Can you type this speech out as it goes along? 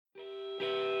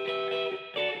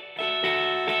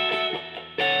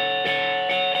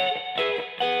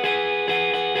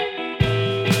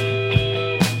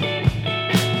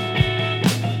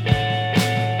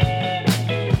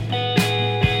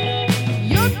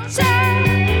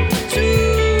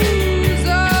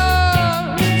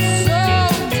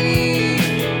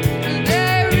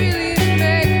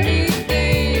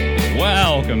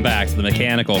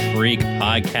Mechanical Freak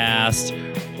podcast.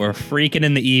 We're freaking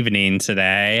in the evening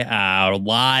today,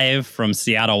 live from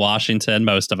Seattle, Washington,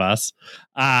 most of us.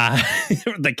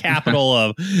 The capital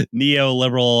of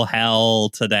neoliberal hell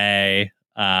today.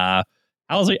 How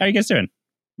are you guys doing?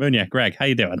 Munya, Greg, how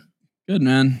you doing? Good,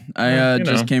 man. I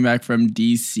just came back from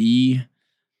DC.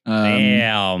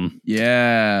 Damn.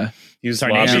 Yeah. He was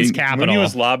our nation's capital. When he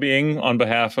was lobbying on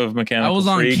behalf of Mechanical I was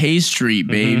Freak. on K Street,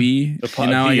 baby.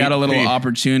 I got a little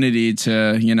opportunity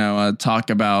to,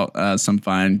 talk about some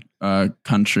fine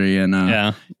country in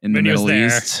the Middle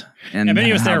East. And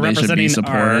he was there representing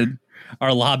supported.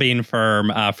 Our lobbying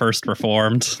firm, First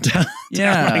Reformed.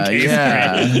 Yeah.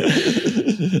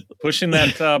 Pushing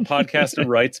that podcaster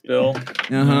rights bill.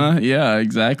 Yeah,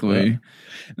 exactly.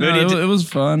 It was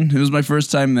fun. It was my first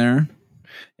time there.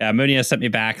 Yeah, Munya sent me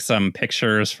back some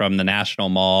pictures from the National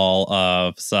Mall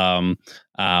of some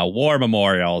war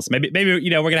memorials. Maybe we're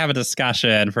gonna have a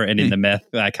discussion for Ending the Myth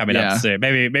coming up soon.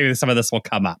 Maybe some of this will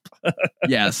come up.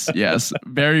 Yes.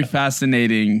 Very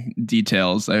fascinating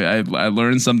details. I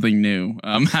learned something new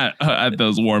at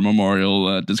those war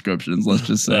memorial descriptions. Let's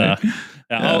just say.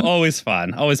 Always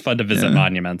fun to visit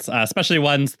monuments, especially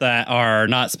ones that are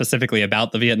not specifically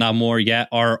about the Vietnam War yet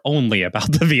are only about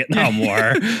the Vietnam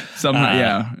War. It's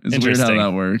weird how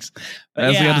that works. I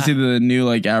also got to see the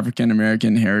new African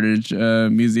American Heritage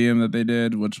Museum that they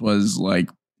did, which was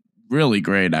really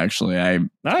great. Actually, I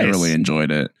really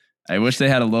enjoyed it. I wish they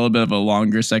had a little bit of a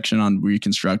longer section on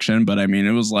Reconstruction, but I mean,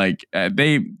 it was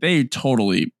they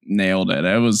totally nailed it.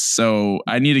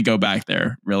 I need to go back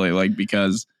there really,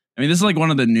 because. I mean, this is one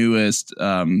of the newest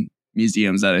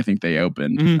museums that I think they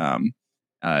opened. Mm-hmm.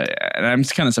 And I'm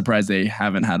just kind of surprised they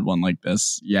haven't had one like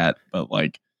this yet. But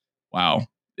wow,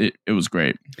 it was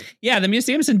great. Yeah, the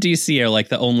museums in DC are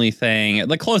the only thing,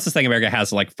 the closest thing America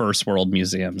has to first world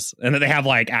museums. And they have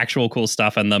actual cool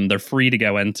stuff in them. They're free to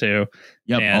go into.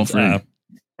 Yep, and, all free.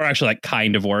 Or actually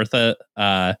kind of worth it.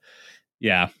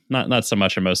 Yeah, not so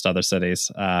much in most other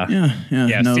cities.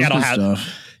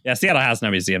 Seattle has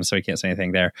no museum, so we can't say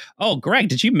anything there. Oh, Greg,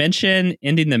 did you mention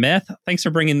Ending the Myth? Thanks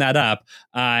for bringing that up.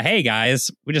 Hey,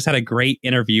 guys, we just had a great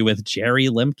interview with Jerry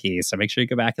Lemke, so make sure you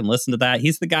go back and listen to that.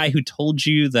 He's the guy who told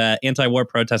you the anti-war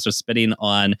protesters spitting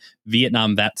on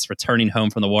Vietnam vets returning home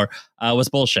from the war was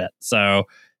bullshit. So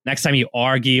next time you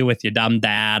argue with your dumb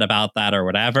dad about that or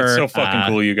whatever. It's so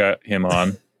fucking cool you got him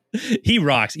on. He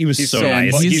rocks. He was so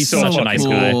nice. He's such a nice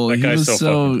guy. That guy's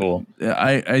so fucking cool.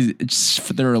 I just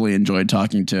thoroughly enjoyed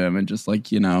talking to him and just it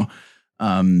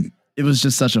was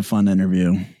just such a fun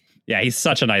interview. Yeah, he's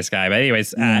such a nice guy. But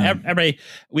anyways, everybody,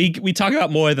 we talk about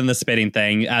more than the spitting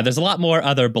thing. There's a lot more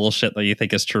other bullshit that you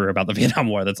think is true about the Vietnam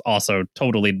War that's also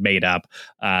totally made up.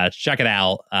 Check it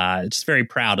out. Just very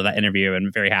proud of that interview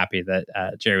and very happy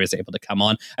that Jerry was able to come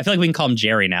on. I feel like we can call him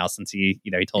Jerry now since he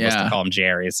told us to call him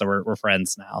Jerry. So we're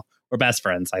friends now. We're best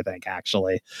friends, I think,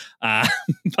 actually.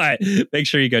 But make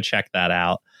sure you go check that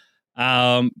out.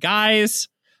 Guys,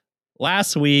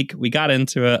 last week, we got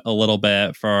into it a little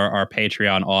bit for our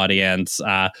Patreon audience.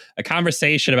 A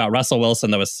conversation about Russell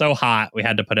Wilson that was so hot, we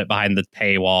had to put it behind the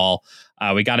paywall.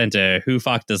 We got into who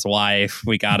fucked his wife.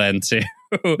 We got into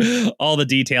all the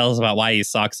details about why he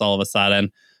sucks all of a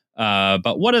sudden.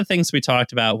 But one of the things we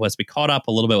talked about was we caught up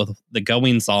a little bit with the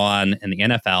goings on in the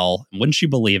NFL. And wouldn't you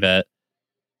believe it?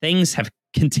 Things have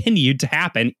continued to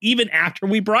happen even after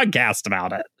we broadcast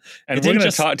about it. And we're going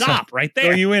to stop right there.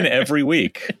 Throw you in every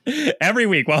week. Every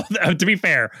week. Well, to be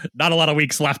fair, not a lot of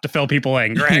weeks left to fill people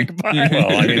in, Greg. But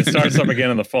well, I mean, it starts up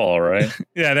again in the fall, right?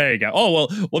 Yeah, there you go. Oh,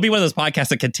 well, we'll be one of those podcasts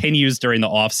that continues during the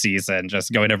off season,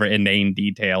 just going over inane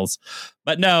details.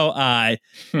 But no,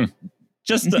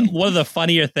 just one of the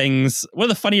funnier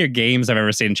games I've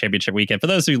ever seen in Championship Weekend. For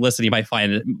those who listen, you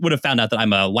would have found out that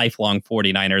I'm a lifelong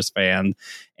 49ers fan.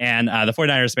 And the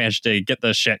 49ers managed to get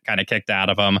the shit kind of kicked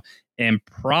out of them. And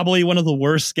probably one of the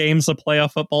worst games of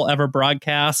playoff football ever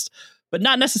broadcast. But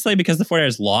not necessarily because the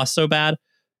 49ers lost so bad,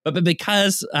 but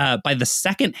because by the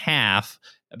second half,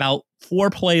 about 4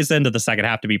 plays into the second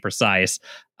half to be precise,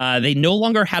 they no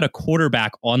longer had a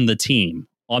quarterback on the team,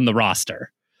 on the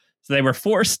roster. So they were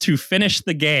forced to finish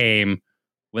the game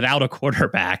without a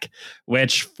quarterback,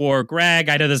 which for Greg,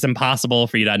 I know this is impossible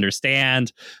for you to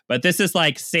understand, but this is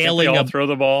like sailing. Throw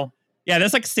the ball. Yeah,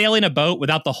 that's like sailing a boat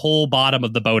without the whole bottom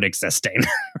of the boat existing,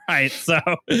 right? So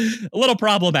a little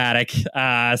problematic.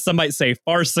 Some might say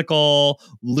farcical,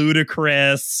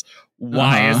 ludicrous.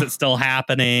 Why is it still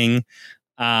happening?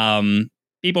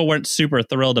 People weren't super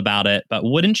thrilled about it, but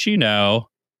wouldn't you know,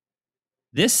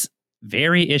 this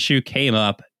very issue came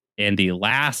up in the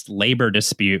last labor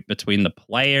dispute between the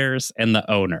players and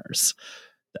the owners.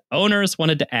 The owners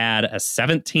wanted to add a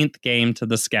 17th game to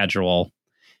the schedule,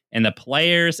 and the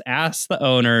players asked the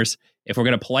owners if we're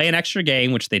going to play an extra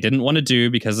game, which they didn't want to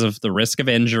do because of the risk of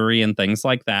injury and things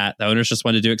like that. The owners just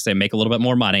wanted to do it because they make a little bit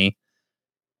more money.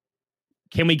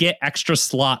 Can we get extra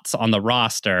slots on the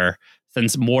roster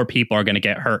since more people are going to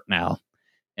get hurt now?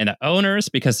 And the owners,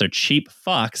 because they're cheap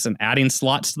fucks, and adding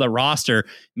slots to the roster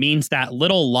means that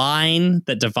little line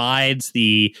that divides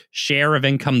the share of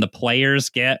income the players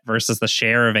get versus the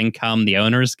share of income the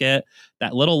owners get,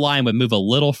 that little line would move a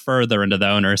little further into the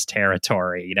owners'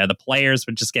 territory. You know, the players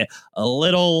would just get a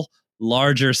little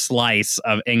larger slice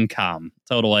of income,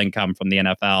 total income from the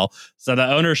NFL. So the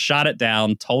owners shot it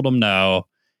down, told them no.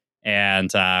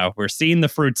 And we're seeing the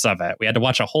fruits of it. We had to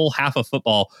watch a whole half of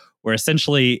football where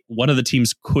essentially one of the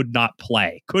teams could not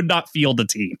play, could not field a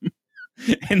team.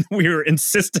 And we were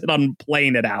insisted on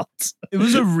playing it out. It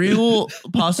was a real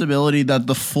possibility that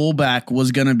the fullback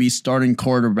was going to be starting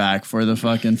quarterback for the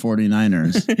fucking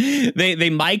 49ers. They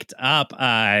mic'd up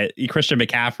Christian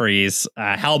McCaffrey's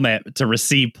helmet to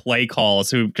receive play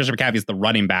calls. Christian McCaffrey's the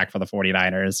running back for the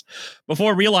 49ers,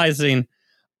 before realizing,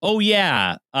 oh,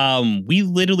 yeah, we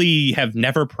literally have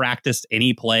never practiced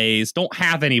any plays, don't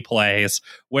have any plays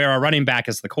where our running back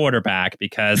is the quarterback,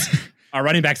 because our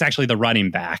running back's actually the running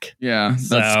back. Yeah,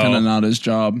 that's kind of not his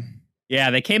job.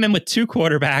 Yeah, they came in with two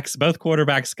quarterbacks. Both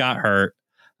quarterbacks got hurt.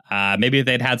 Maybe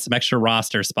they'd had some extra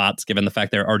roster spots, given the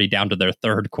fact they're already down to their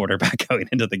third quarterback going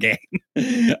into the game.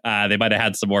 They might have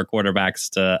had some more quarterbacks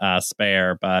to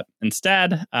spare, but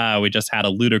instead, we just had a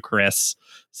ludicrous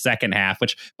second half,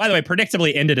 which, by the way,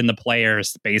 predictably ended in the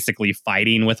players basically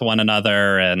fighting with one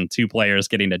another and two players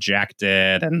getting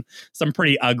ejected and some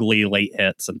pretty ugly late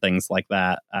hits and things like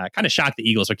that. Kind of shocked the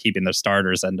Eagles are keeping their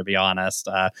starters in, to be honest.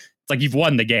 It's like, you've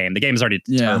won the game. The game's already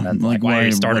determined. Yeah, like, why are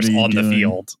your starters on doing? The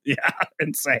field? Yeah,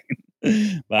 insane.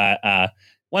 But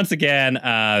once again,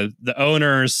 the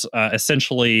owners,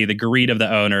 essentially the greed of the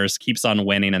owners keeps on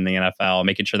winning in the NFL,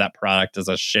 making sure that product is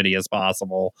as shitty as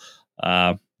possible.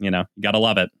 You got to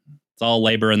love it. It's all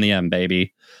labor in the end,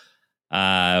 baby.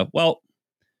 Well,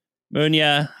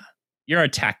 Munya, you're a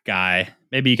tech guy.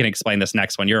 Maybe you can explain this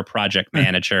next one. You're a project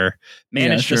manager.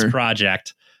 Manage this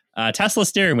project. Tesla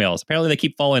steering wheels. Apparently they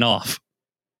keep falling off.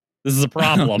 This is a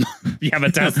problem. If you have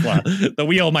a Tesla, the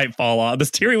wheel might fall off. The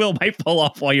steering wheel might fall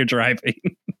off while you're driving.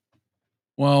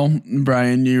 Well,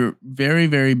 Brian, you're very,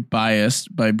 very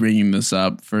biased by bringing this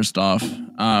up. First off,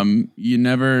 you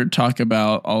never talk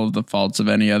about all of the faults of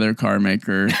any other car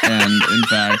maker. And in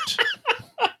fact,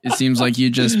 it seems like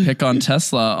you just pick on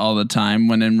Tesla all the time,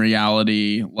 when in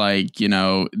reality,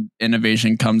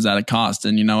 innovation comes at a cost.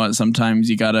 And you know what? Sometimes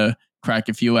you got to crack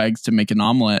a few eggs to make an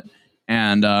omelet.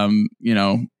 And,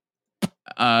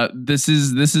 this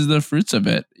is the fruits of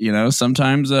it.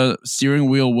 Sometimes a steering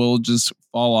wheel will just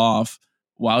fall off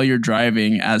while you're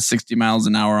driving at 60 miles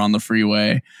an hour on the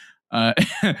freeway.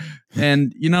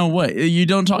 And you know what? You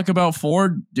don't talk about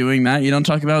Ford doing that. You don't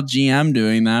talk about GM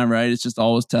doing that, right? It's just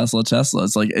always Tesla.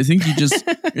 It's like, I think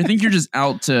you're just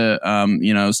out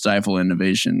to, stifle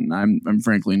innovation. I'm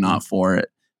frankly not for it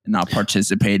and not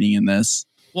participating in this.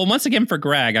 Well, once again, for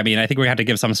Greg, I think we have to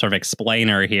give some sort of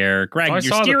explainer here. Greg, I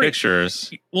saw the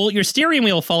pictures. Well, your steering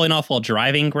wheel falling off while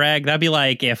driving, Greg, that'd be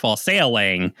like if while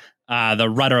sailing, the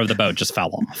rudder of the boat just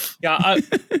fell off. Yeah,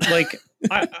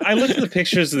 I looked at the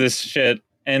pictures of this shit,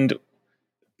 and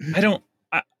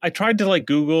I tried to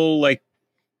Google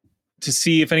to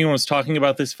see if anyone was talking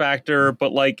about this factor,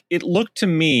 but it looked to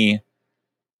me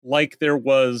like there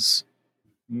was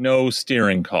no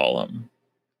steering column.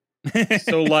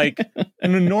 So in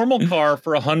a normal car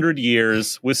for 100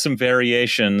 years with some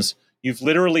variations, you've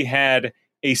literally had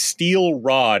a steel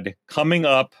rod coming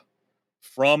up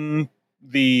from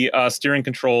the steering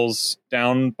controls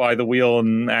down by the wheel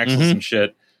and axles and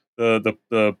shit,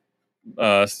 the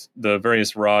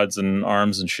various rods and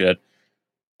arms and shit,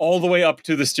 all the way up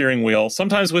to the steering wheel,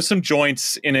 sometimes with some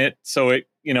joints in it so it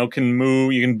can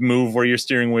move. You can move where your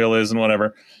steering wheel is and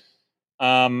whatever.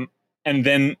 And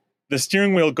then the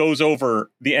steering wheel goes over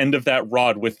the end of that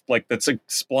rod with that's a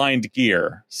splined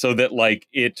gear, so that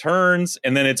it turns,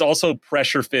 and then it's also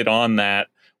pressure fit on that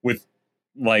with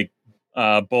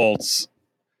bolts,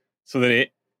 so that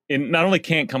it not only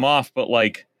can't come off, but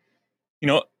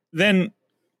then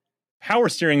power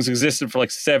steering's existed for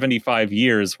 75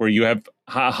 years, where you have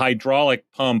a hydraulic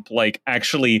pump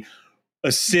actually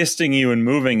assisting you in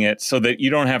moving it, so that you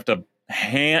don't have to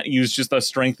use just the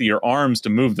strength of your arms to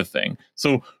move the thing.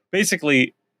 So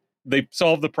basically, they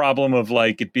solved the problem of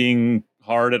it being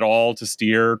hard at all to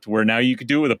steer, to where now you could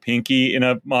do it with a pinky in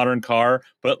a modern car,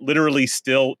 but literally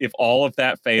still, if all of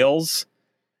that fails,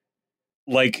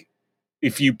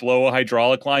 if you blow a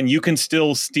hydraulic line, you can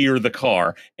still steer the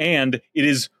car. And it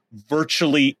is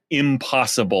virtually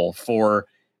impossible for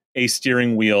a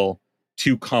steering wheel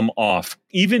to come off.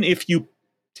 Even if you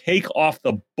take off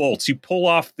the bolts, you pull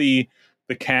off the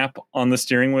cap on the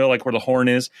steering wheel, like where the horn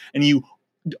is, and you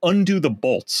undo the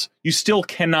bolts, you still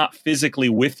cannot physically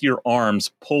with your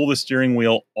arms pull the steering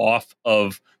wheel off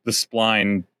of the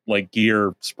spline, like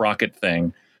gear sprocket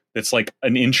thing that's like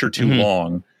an inch or two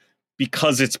long,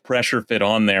 because it's pressure fit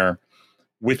on there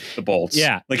with the bolts.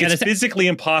 Yeah. Like it's physically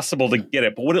impossible to get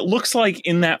it. But what it looks like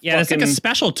in that it's like a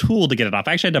special tool to get it off.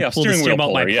 I actually had to pull the steering wheel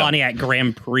out my Pontiac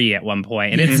Grand Prix at one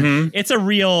point. And it's a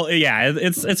real,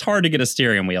 it's hard to get a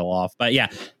steering wheel off. But yeah,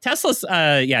 Tesla's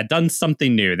done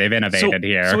something new. They've innovated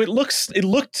here. So it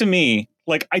looked to me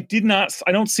like I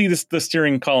don't see the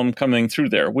steering column coming through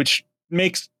there, which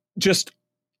makes just,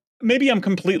 maybe I'm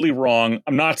completely wrong.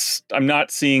 I'm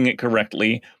not seeing it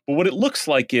correctly. But what it looks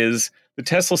like is the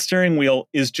Tesla steering wheel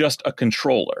is just a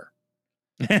controller,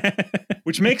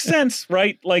 which makes sense,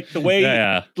 right? Like the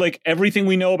way, like everything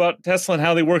we know about Tesla and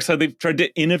how they work, so they've tried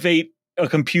to innovate a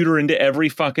computer into every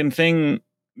fucking thing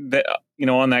that,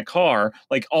 on that car.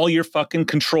 Like all your fucking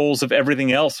controls of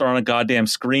everything else are on a goddamn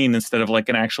screen instead of like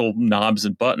an actual knobs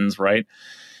and buttons, right?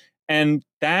 And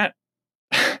that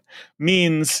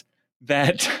means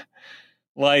that,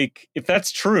 like, if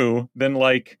that's true, then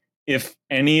like if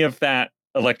any of that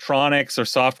electronics or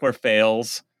software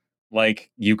fails, like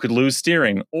you could lose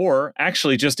steering. Or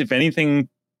actually, just if anything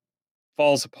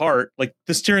falls apart, like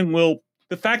the steering wheel,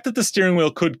 the fact that the steering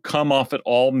wheel could come off at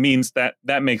all means that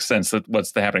makes sense that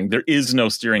what's happening. There is no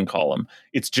steering column.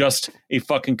 It's just a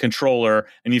fucking controller,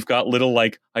 and you've got little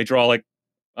like hydraulic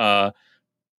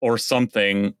or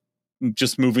something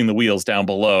just moving the wheels down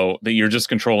below that you're just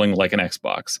controlling like an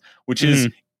Xbox, which is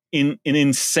in an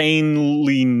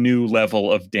insanely new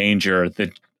level of danger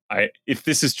that if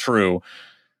this is true,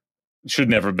 should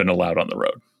never have been allowed on the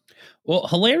road. Well,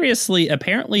 hilariously,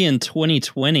 apparently in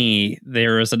 2020,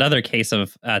 there was another case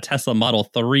of Tesla Model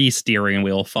 3 steering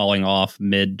wheel falling off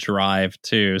mid-drive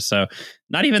too. So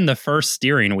not even the first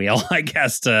steering wheel, I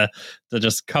guess, to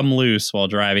just come loose while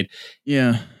driving.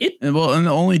 Yeah. And the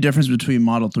only difference between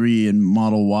Model 3 and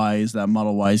Model Y is that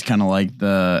Model Y is kind of like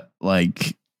the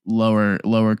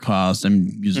lower cost. I'm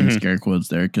using scare quotes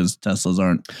there because Teslas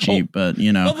aren't cheap, but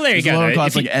there you go. Lower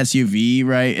cost like SUV,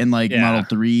 right? And like Model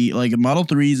 3, like Model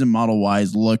 3s and Model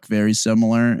Ys look very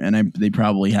similar, and they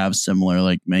probably have similar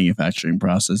like manufacturing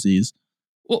processes.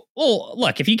 Well,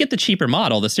 look, if you get the cheaper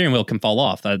model, the steering wheel can fall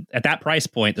off. At that price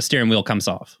point, the steering wheel comes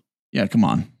off. Yeah, come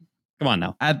on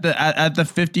now. At the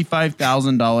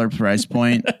 $55,000 price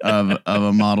point of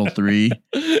a Model 3,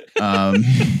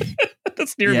 the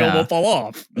steering wheel will fall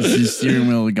off. The steering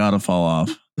wheel gotta fall off.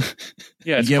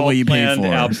 Yeah, it's get what you pay for.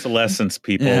 Obsolescence,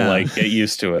 people like get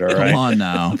used to it. All right, come on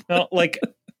now. No, like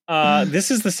this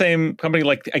is the same company.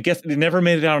 Like I guess it never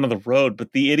made it out on the road,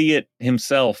 but the idiot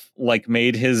himself like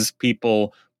made his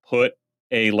people put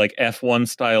a like F1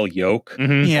 style yoke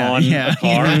on a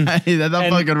car. That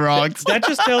fucking rocks. That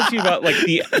just tells you about like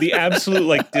the absolute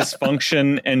like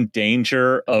dysfunction and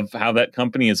danger of how that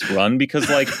company is run, because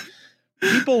like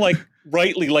people like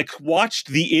rightly like watched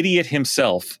the idiot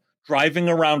himself driving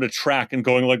around a track and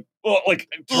going like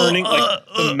turning like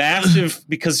the massive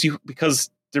because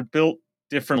they're built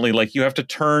differently. Like you have to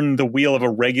turn the wheel of a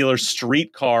regular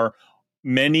street car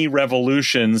many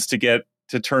revolutions to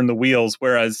turn the wheels,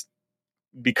 whereas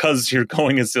because you're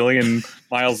going a zillion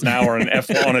miles an hour on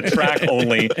F1 on a track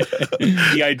only,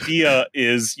 the idea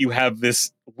is you have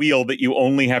this wheel that you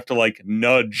only have to like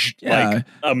nudge like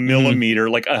a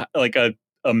millimeter, like a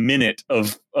minute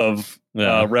of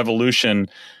revolution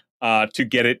to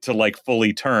get it to like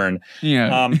fully turn.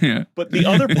 But the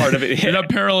other part of it, in a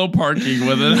parallel parking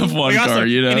with an F1 car,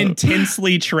 an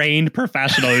intensely trained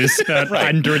professional who spent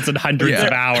hundreds and hundreds of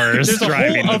hours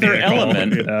driving. There's a whole other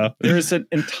element. There's an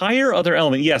entire other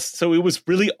element. Yes, so it was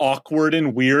really awkward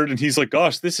and weird, and he's like,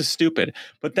 "Gosh, this is stupid."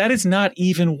 But that is not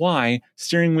even why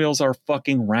steering wheels are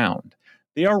fucking round.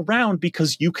 They are round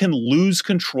because you can lose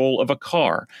control of a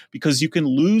car, because you can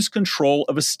lose control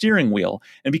of a steering wheel.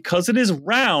 And because it is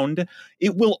round,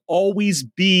 it will always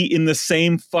be in the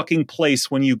same fucking place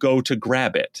when you go to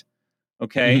grab it.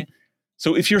 Okay?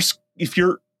 So if your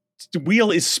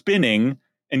wheel is spinning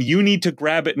and you need to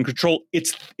grab it and control,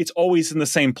 it's always in the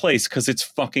same place because it's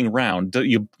fucking round.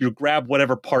 You grab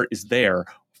whatever part is there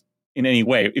in any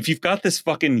way. If you've got this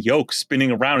fucking yoke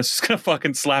spinning around, it's just gonna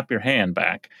fucking slap your hand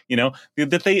back.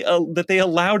 That they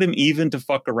allowed him even to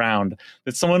fuck around.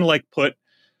 That someone like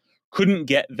couldn't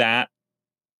get that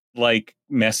like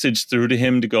message through to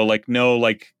him to go like, no,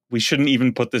 like we shouldn't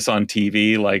even put this on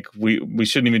TV. Like we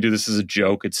shouldn't even do this as a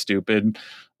joke. It's stupid.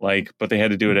 Like, but they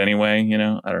had to do it anyway, you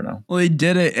know? I don't know. Well, they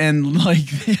did it, and like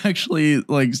they actually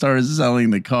like started selling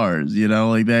the cars, you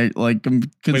know, like that, like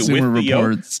Consumer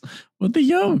Reports with the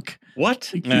yoke.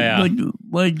 What? Like, yeah. like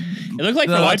it looked like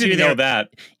for a while, I didn't know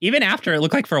that. Even after, it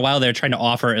looked like for a while they were trying to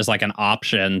offer it as like an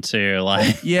option to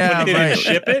like. Yeah, they didn't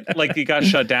ship it. Like it got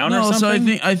shut down or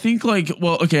something. So I think like,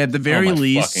 well, okay, at the very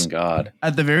least, fucking God.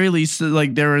 At the very least,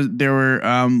 like there were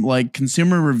like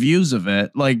consumer reviews of it,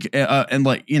 like and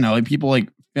like, you know, like people like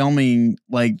filming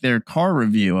like their car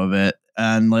review of it,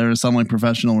 and there were some like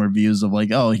professional reviews of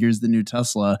like, oh, here's the new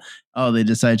Tesla. Oh, they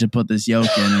decided to put this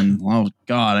yoke in, and oh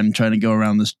God, I'm trying to go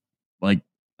around this, like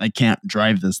I can't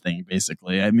drive this thing.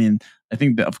 Basically, I mean, I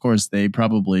think that of course they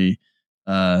probably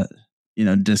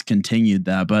discontinued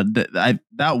that, but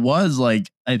that was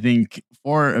like, I think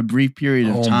for a brief period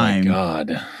of time, my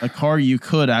God, a car you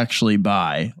could actually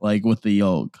buy like with the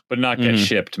yoke, but not get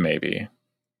shipped. Maybe.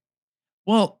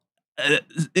 Well,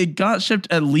 it got shipped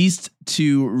at least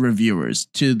to reviewers,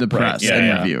 to the press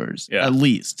reviewers, at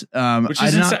least. I'm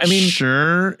not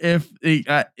sure if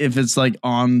it's like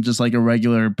on just like a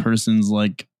regular person's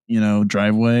like, you know,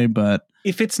 driveway, but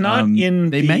if it's not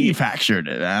they manufactured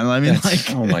it. I mean,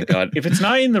 like, oh my God, if it's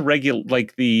not in the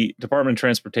like the Department of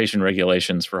Transportation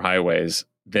regulations for highways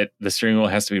that the steering wheel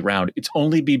has to be round, it's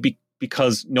only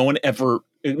because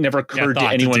it never occurred to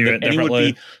anyone that anyone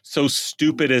would be so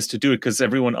stupid as to do it, because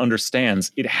everyone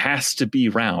understands it has to be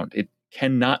round. It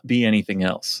cannot be anything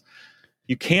else.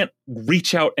 You can't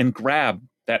reach out and grab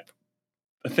that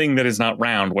thing that is not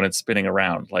round when it's spinning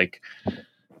around. Like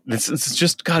it's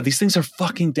just, God, these things are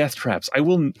fucking death traps.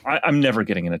 I'm never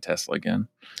getting in a Tesla again.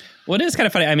 Well, it is kind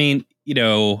of funny. I mean, you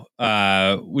know,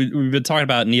 we've been talking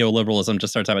about neoliberalism,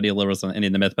 just started talking about neoliberalism and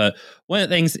ending the myth. But one of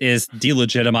the things is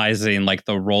delegitimizing like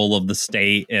the role of the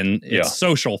state and its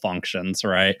social functions,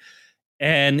 right?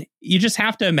 And you just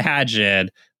have to imagine,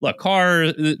 look,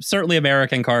 certainly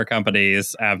American car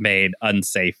companies have made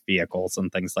unsafe vehicles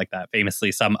and things like that.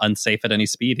 Famously, some unsafe at any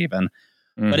speed even.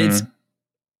 Mm-hmm. But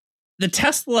the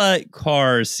Tesla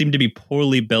cars seem to be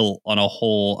poorly built on a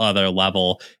whole other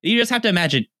level. You just have to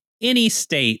imagine any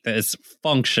state that is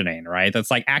functioning, right? That's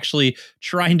like actually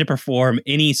trying to perform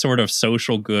any sort of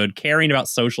social good, caring about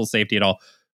social safety at all,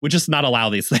 would just not allow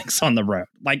these things on the road.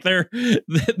 Like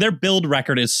their build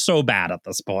record is so bad at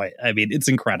this point. I mean, it's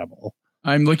incredible.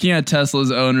 I'm looking at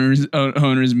Tesla's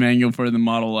owner's manual for the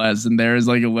Model S, and there is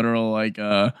like a literal like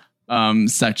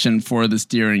section for the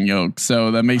steering yoke. So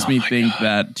that makes me think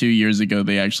that 2 years ago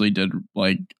they actually did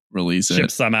like release it. Ship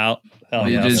some out.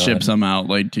 They did ship some out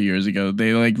like 2 years ago.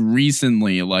 They like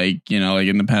recently, like, you know, like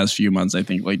in the past few months, I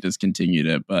think like discontinued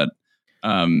it. But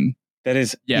that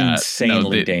is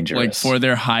insanely dangerous. Like for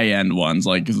their high end ones,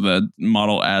 like the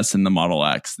Model S and the Model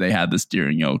X, they had the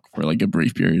steering yoke for like a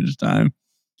brief period of time.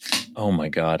 Oh my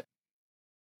God.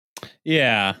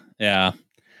 Yeah.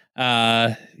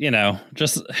 You know,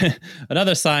 just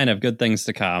another sign of good things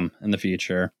to come in the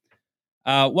future.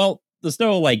 Well, there's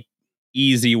no like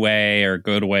easy way or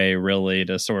good way really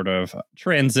to sort of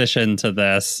transition to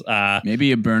this.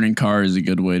 Maybe a burning car is a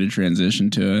good way to transition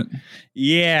to it.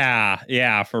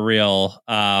 Yeah, for real.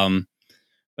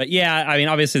 But yeah, I mean,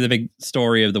 obviously the big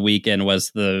story of the weekend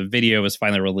was the video was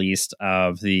finally released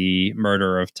of the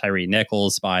murder of Tyre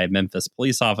Nichols by Memphis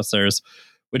police officers,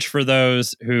 which for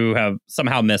those who have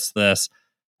somehow missed this,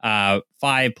 5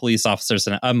 police officers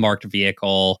in an unmarked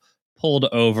vehicle pulled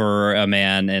over a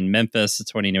man in Memphis, a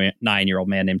 29-year-old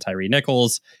man named Tyre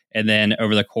Nichols, and then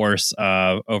over the course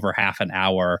of over half an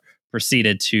hour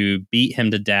proceeded to beat him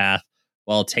to death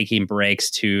while taking breaks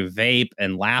to vape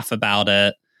and laugh about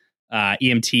it.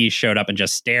 EMT showed up and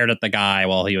just stared at the guy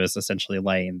while he was essentially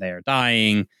laying there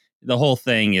dying. The whole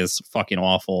thing is fucking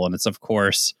awful, and it's, of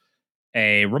course,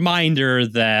 a reminder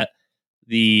that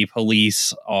the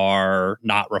police are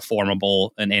not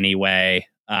reformable in any way.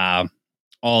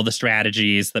 All the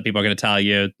strategies that people are going to tell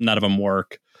you, none of them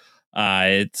work.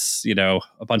 It's, you know,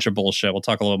 a bunch of bullshit. We'll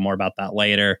talk a little more about that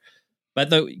later. But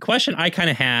the question I kind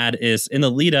of had is, in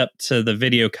the lead up to the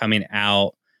video coming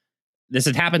out, this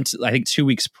had happened, I think, 2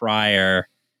 weeks prior,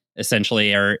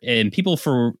 essentially, and people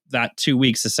for that 2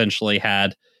 weeks essentially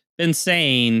had been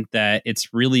saying that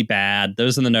it's really bad.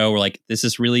 Those in the know were like, this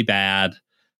is really bad.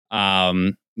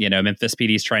 You know, Memphis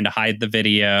PD is trying to hide the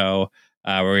video.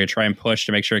 We're going to try and push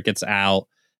to make sure it gets out.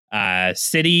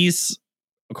 Cities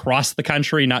across the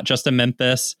country, not just in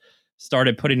Memphis,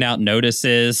 started putting out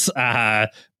notices.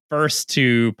 First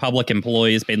to public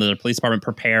employees, mainly the police department,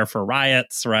 prepare for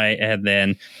riots, right? And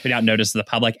then put out notice to the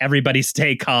public, everybody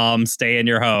stay calm, stay in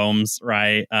your homes,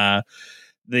 right?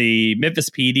 the Memphis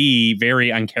PD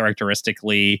very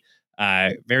uncharacteristically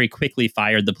very quickly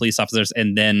fired the police officers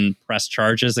and then pressed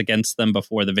charges against them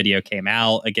before the video came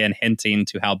out, again hinting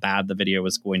to how bad the video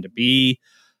was going to be.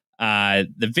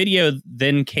 The video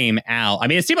then came out. I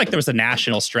mean, it seemed like there was a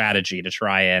national strategy to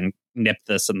try and nip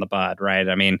this in the bud, right?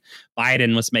 I mean,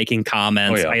 Biden was making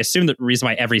comments. I assume the reason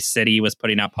why every city was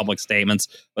putting out public statements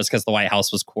was because the White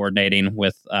House was coordinating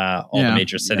with all the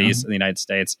major cities in the United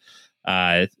States,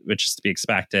 which is to be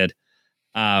expected.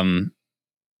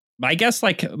 I guess,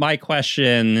 like, my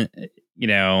question, we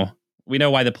know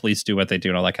why the police do what they do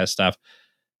and all that kind of stuff.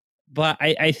 But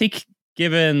I think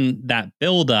given that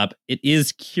buildup, it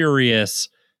is curious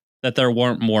that there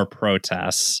weren't more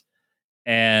protests.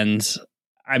 And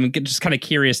I'm just kind of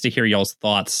curious to hear y'all's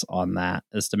thoughts on that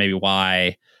as to maybe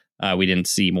why we didn't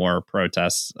see more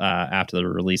protests after the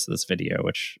release of this video,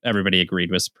 which everybody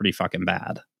agreed was pretty fucking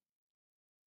bad.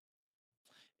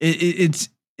 It's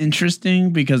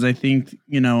interesting because I think,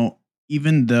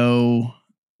 even though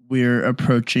we're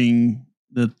approaching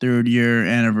the 3rd year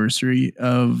anniversary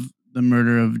of the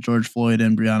murder of George Floyd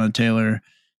and Breonna Taylor,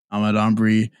 Ahmaud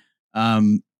Arbery,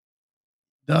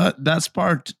 that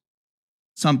sparked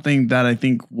something that I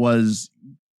think was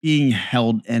being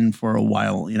held in for a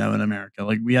while, in America.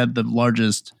 Like, we had the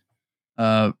largest,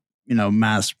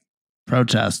 mass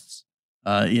protests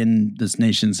in this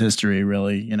nation's history,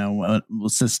 really,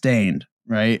 was sustained,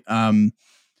 right?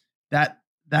 That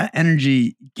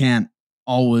energy can't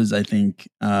always, I think,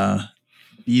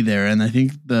 be there. And I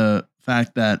think the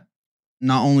fact that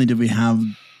not only did we have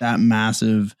that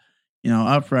massive,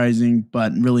 uprising,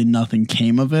 but really nothing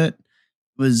came of it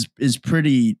is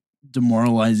pretty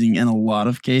demoralizing in a lot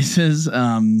of cases.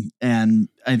 And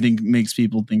I think makes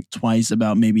people think twice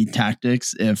about maybe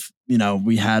tactics if,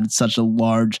 we had such a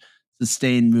large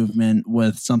sustained movement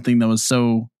with something that was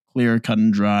so clear, cut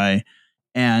and dry.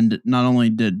 And not only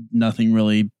did nothing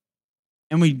really,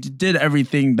 and we did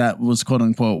everything that was quote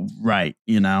unquote right.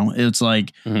 It's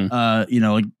like,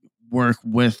 like work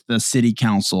with the city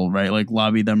council, right? Like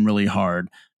lobby them really hard.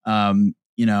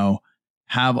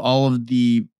 Have all of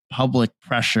the public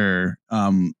pressure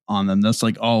on them. That's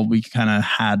like all we kind of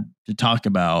had to talk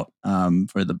about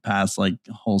for the past like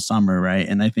whole summer, right?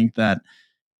 And I think that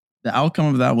the outcome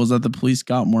of that was that the police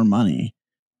got more money,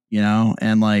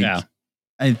 and like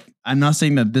I'm not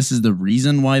saying that this is the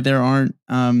reason why there aren't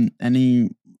any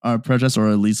protests, or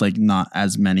at least like not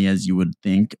as many as you would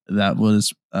think that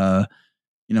was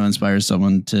inspire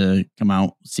someone to come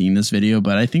out seeing this video.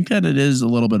 But I think that it is a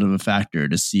little bit of a factor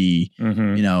to see,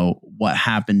 what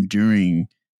happened during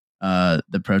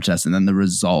the protests and then the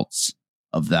results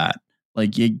of that.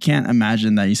 Like, you can't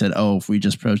imagine that you said, oh, if we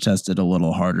just protested a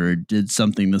little harder, did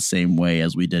something the same way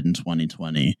as we did in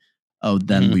 2020,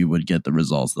 then we would get the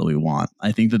results that we want.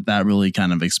 I think that really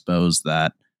kind of exposed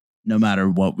that no matter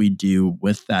what we do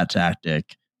with that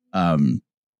tactic,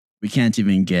 we can't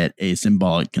even get a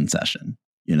symbolic concession,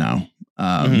 no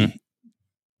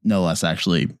less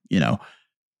actually,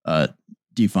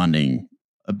 defunding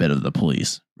a bit of the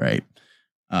police, right?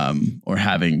 Or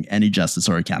having any justice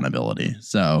or accountability.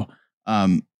 So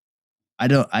I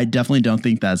definitely don't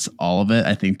think that's all of it.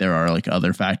 I think there are like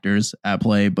other factors at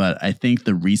play, but I think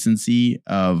the recency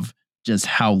of just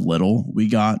how little we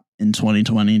got in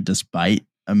 2020, despite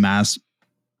a mass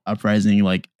uprising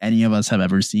like any of us have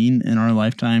ever seen in our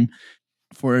lifetime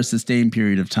for a sustained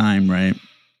period of time, right?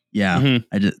 Yeah,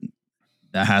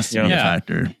 that has to be a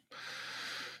factor.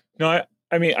 No,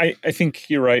 I mean, I think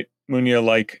you're right, Munya.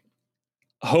 Like,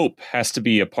 hope has to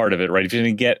be a part of it, right? If you're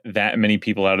going to get that many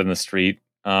people out in the street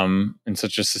in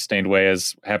such a sustained way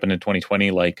as happened in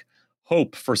 2020, like,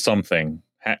 hope for something,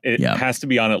 it has to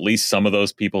be on at least some of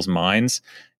those people's minds.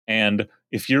 And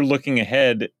if you're looking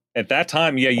ahead at that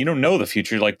time, you don't know the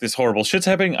future. Like, this horrible shit's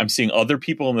happening. I'm seeing other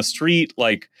people in the street.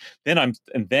 Like, then I'm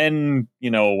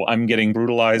getting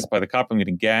brutalized by the cop. I'm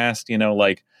getting gassed,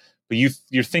 but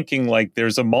you're thinking like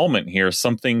there's a moment here,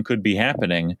 something could be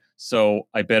happening. So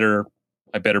I better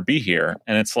be here.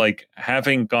 And it's like,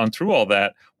 having gone through all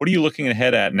that, what are you looking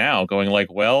ahead at now? Going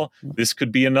like, well, this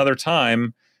could be another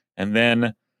time. And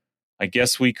then I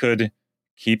guess we could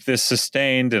keep this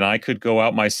sustained, and I could go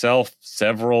out myself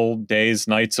several days,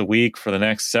 nights a week for the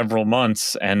next several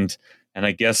months. And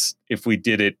I guess if we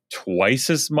did it twice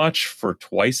as much for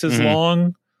twice as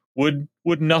long, would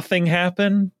nothing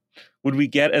happen? Would we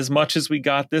get as much as we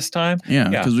got this time? Yeah,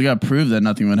 because we got proof that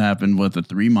nothing would happen with a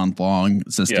 3-month-long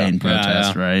sustained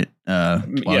protest, right? While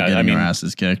getting our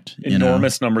asses kicked.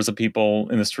 Enormous numbers of people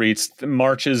in the streets,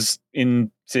 marches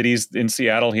in cities in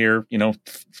Seattle here,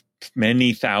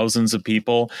 many thousands of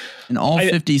people in all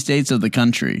 50 states of the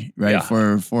country, right?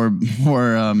 Yeah. For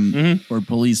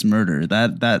police murder.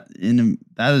 That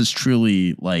is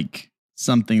truly like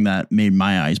something that made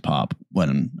my eyes pop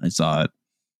when I saw it.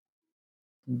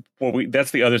 Well,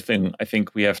 that's the other thing I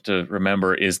think we have to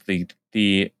remember is the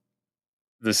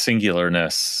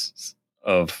singularness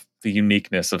of the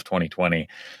uniqueness of 2020.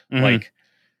 Mm-hmm. Like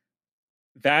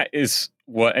that is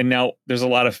what, and now there's a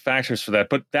lot of factors for that,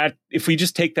 but that if we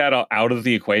just take that out of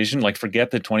the equation, like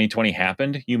forget that 2020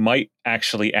 happened, you might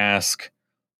actually ask,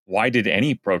 why did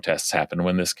any protests happen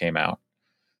when this came out?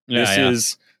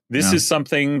 This is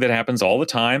something that happens all the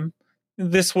time.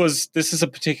 This is a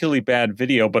particularly bad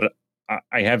video, but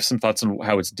I have some thoughts on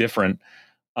how it's different.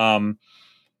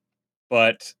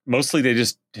 But mostly they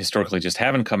just historically just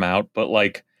haven't come out, but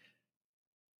like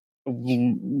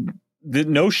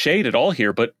no shade at all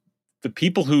here, but the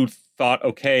people who thought,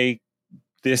 okay,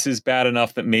 this is bad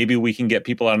enough that maybe we can get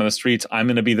people out on the streets, I'm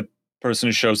going to be the person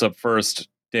who shows up first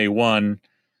day one,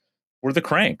 were the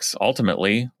cranks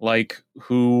ultimately, like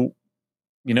who,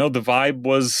 the vibe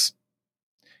was,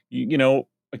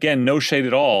 again, no shade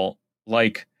at all,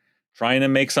 like trying to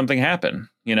make something happen,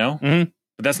 mm-hmm.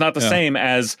 But that's not the same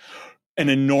as an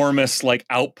enormous like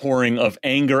outpouring of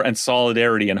anger and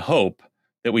solidarity and hope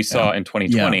that we saw in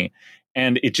 2020. Yeah.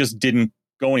 And it just didn't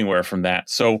go anywhere from that.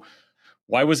 So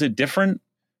why was it different?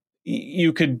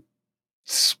 You could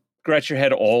scratch your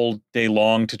head all day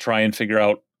long to try and figure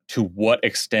out to what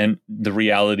extent the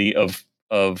reality of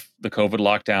the COVID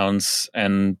lockdowns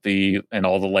and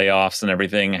all the layoffs and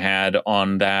everything had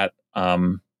on that.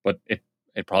 But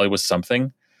it probably was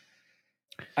something.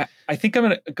 I think I'm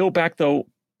going to go back though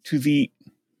to the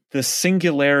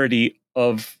singularity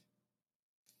of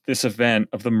this event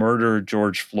of the murder of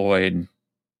George Floyd.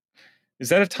 Is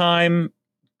that a time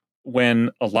when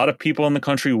a lot of people in the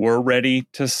country were ready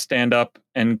to stand up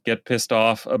and get pissed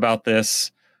off about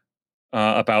this,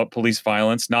 about police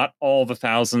violence? Not all the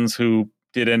thousands who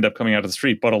did end up coming out of the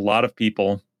street, but a lot of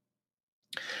people.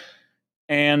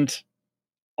 And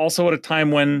also at a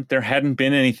time when there hadn't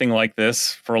been anything like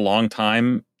this for a long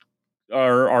time.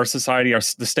 Our society,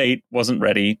 the state wasn't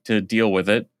ready to deal with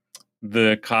it.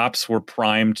 The cops were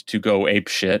primed to go ape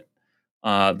shit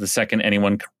the second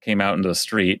anyone came out into the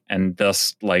street, and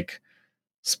thus, like,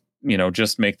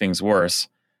 just make things worse.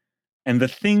 And the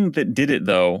thing that did it,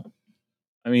 though,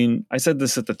 I mean, I said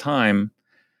this at the time,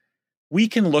 we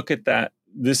can look at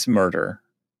this murder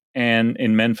and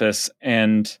in Memphis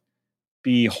and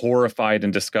be horrified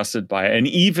and disgusted by it, and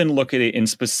even look at it in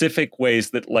specific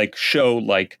ways that like show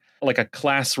like a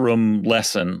classroom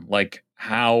lesson, like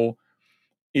how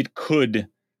it could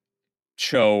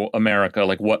show America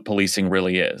like what policing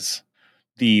really is.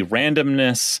 The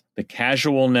randomness, the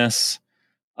casualness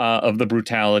of the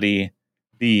brutality,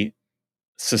 the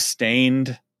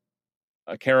sustained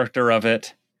character of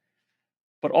it.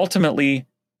 But ultimately,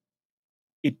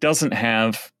 it doesn't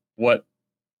have what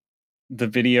the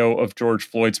video of George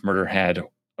Floyd's murder had,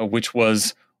 which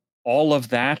was all of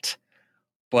that,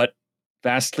 but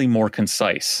vastly more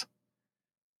concise.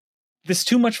 This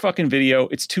too much fucking video.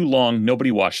 It's too long.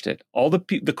 Nobody watched it. All the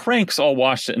cranks all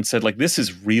watched it and said, like, this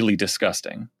is really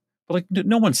disgusting. But like,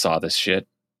 no one saw this shit.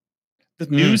 The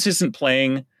news isn't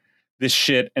playing this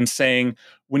shit and saying,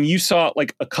 when you saw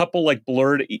like a couple like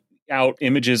blurred out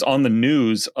images on the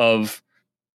news of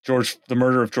the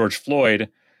murder of George Floyd,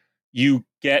 you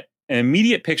get an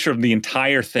immediate picture of the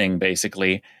entire thing.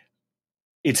 Basically,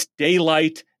 it's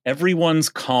daylight. Everyone's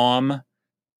calm.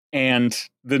 And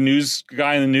the news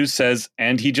guy in the news says,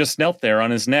 and he just knelt there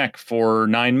on his neck for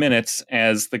 9 minutes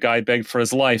as the guy begged for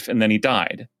his life, and then he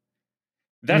died.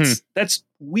 That's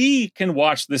we can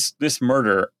watch this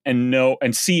murder and know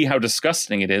and see how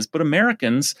disgusting it is, but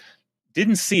Americans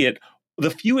didn't see it.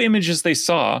 The few images they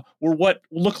saw were what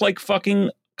looked like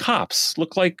fucking cops,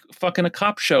 look like fucking a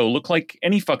cop show, look like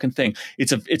any fucking thing.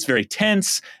 It's very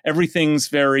tense. Everything's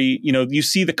very, you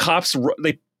see the cops,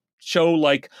 they show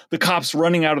like the cops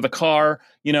running out of the car,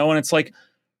 and it's like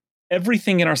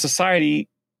everything in our society,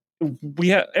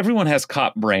 everyone has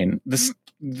cop brain.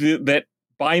 That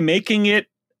by making it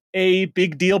a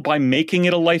big deal, by making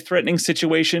it a life-threatening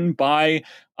situation, by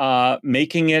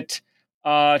making it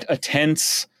a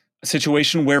tense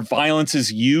situation where violence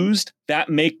is used,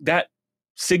 that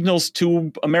signals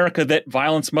to America that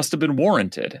violence must have been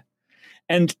warranted.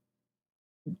 And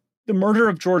the murder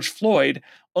of George Floyd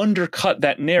undercut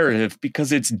that narrative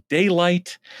because it's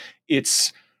daylight.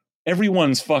 It's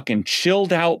everyone's fucking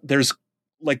chilled out. There's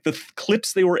like the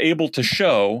clips they were able to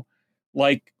show,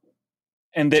 like,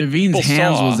 and that Javeen's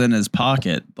hands was in his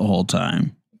pocket the whole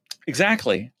time.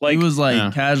 Exactly. Like he was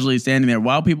like casually standing there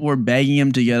while people were begging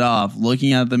him to get off,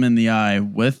 looking at them in the eye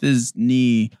with his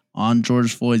knee on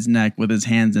George Floyd's neck with his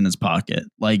hands in his pocket.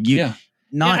 Like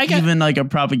even like a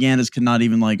propagandist could not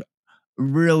even like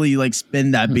really like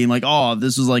spin that being like, oh,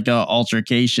 this was like a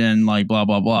altercation, like blah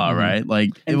blah blah, right? Like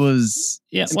it was.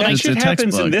 Yeah, well, that shit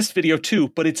happens in this video too,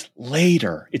 but it's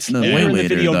later. It's later in the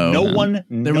video. Though, no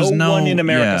one in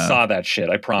America saw that shit.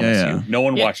 I promise you. No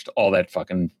one watched all that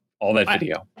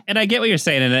video. And I get what you're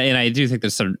saying, and I do think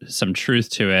there's some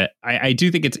truth to it. I do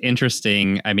think it's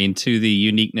interesting. I mean, to the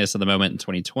uniqueness of the moment in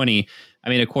 2020. I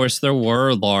mean, of course, there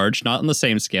were large, not on the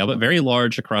same scale, but very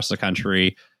large across the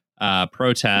country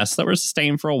protests that were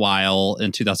sustained for a while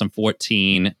in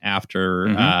 2014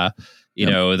 after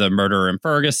the murder in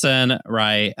Ferguson,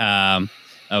 right?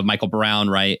 Of Michael Brown,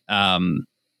 right?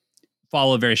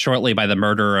 Followed very shortly by the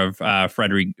murder of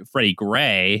Freddie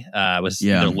Gray, was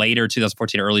either later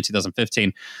 2014 or early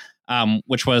 2015,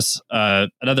 which was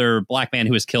another black man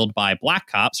who was killed by black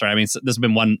cops. Right? I mean, there's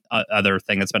been one other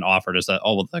thing that's been offered is that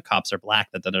the cops are black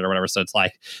that did it or whatever. So it's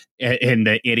like in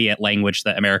the idiot language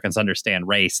that Americans understand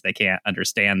race, they can't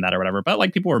understand that or whatever. But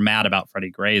like people were mad about Freddie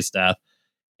Gray's death.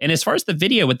 And as far as the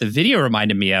video, what the video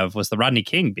reminded me of was the Rodney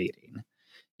King beating,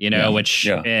 which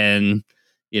in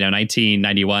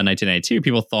 1991, 1992,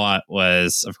 people thought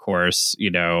was, of course,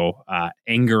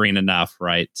 angering enough,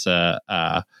 right,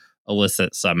 to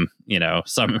elicit some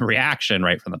reaction,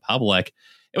 right, from the public.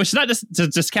 Which is not just to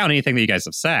discount anything that you guys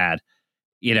have said,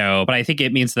 but I think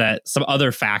it means that some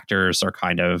other factors are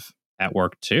kind of at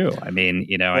work too. I mean,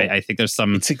 I think there's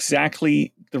some. It's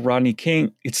exactly the Rodney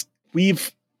King.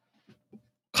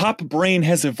 Cop brain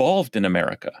has evolved in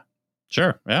America.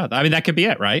 Sure. Yeah. I mean, that could be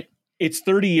it, right? It's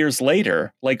 30 years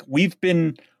later. Like we've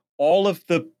been all of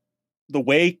the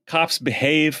way cops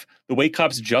behave, the way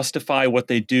cops justify what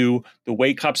they do, the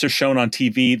way cops are shown on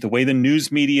TV, the way the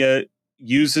news media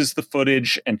uses the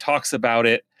footage and talks about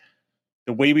it,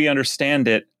 the way we understand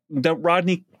it.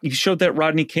 You showed that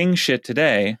Rodney King shit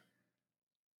today.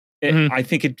 I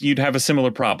think you'd have a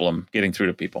similar problem getting through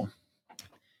to people.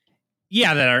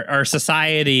 Yeah, that our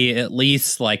society, at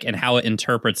least like in how it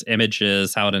interprets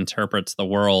images, how it interprets the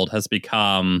world, has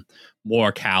become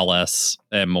more callous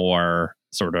and more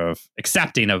sort of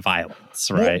accepting of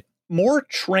violence, right? More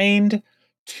trained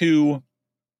to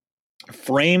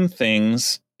frame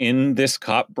things in this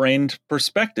cop-brained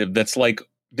perspective. That's like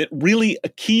that really a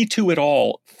key to it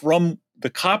all from the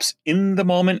cops in the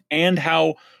moment and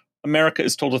how America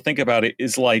is told to think about it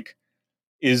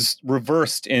is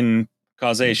reversed in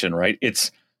causation, right?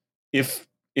 It's if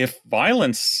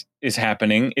violence is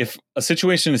happening, if a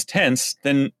situation is tense,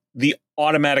 then the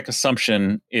automatic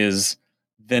assumption is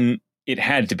then it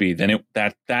had to be, then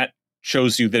that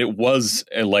shows you that it was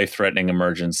a life-threatening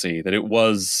emergency,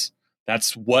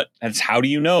 that's how do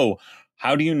you know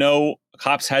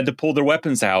cops had to pull their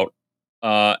weapons out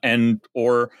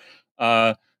or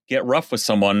get rough with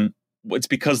someone? It's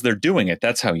because they're doing it.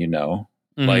 That's how you know.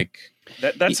 Like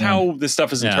that's how this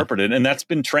stuff is interpreted, and that's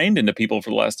been trained into people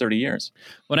for the last 30 years.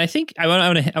 When I think I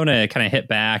want to kind of hit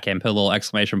back and put a little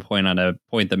exclamation point on a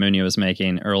point that Munya was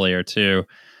making earlier too,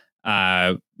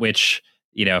 which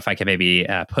if I could maybe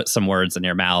put some words in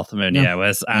your mouth, Munya,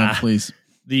 was please.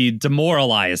 The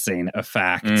demoralizing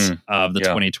effect of the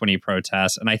 2020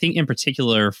 protests, and I think in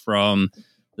particular from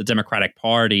the Democratic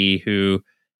Party, who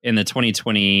in the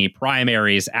 2020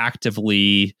 primaries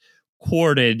actively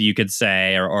courted, you could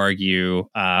say, or argue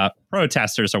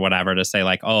protesters or whatever to say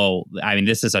like, oh, I mean,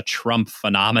 this is a Trump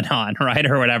phenomenon, right?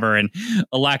 Or whatever, and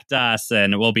elect us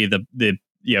and we'll be the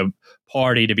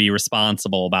party to be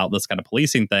responsible about this kind of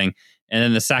policing thing. And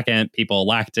then the second people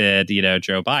elected,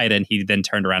 Joe Biden, he then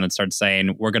turned around and started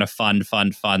saying, we're going to fund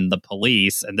the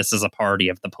police. And this is a party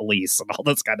of the police and all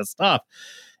this kind of stuff.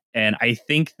 And I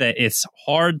think that it's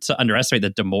hard to underestimate the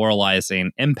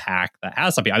demoralizing impact that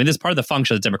has on people. I mean, this is part of the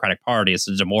function of the Democratic Party is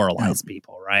to demoralize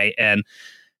people, right? And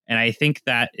I think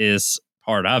that is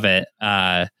part of it.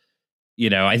 I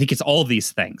think it's all of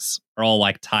these things are all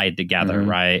like tied together,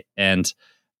 right? And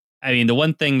I mean, the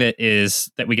one thing that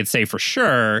we could say for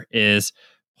sure is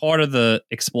part of the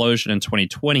explosion in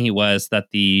 2020 was that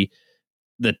the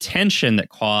tension that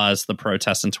caused the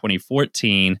protests in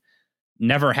 2014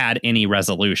 never had any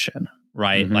resolution,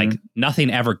 right? Like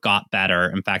nothing ever got better.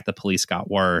 In fact, the police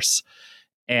got worse.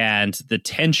 And the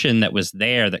tension that was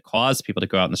there that caused people to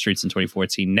go out in the streets in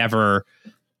 2014 never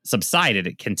subsided.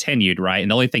 It continued, right?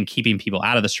 And the only thing keeping people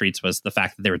out of the streets was the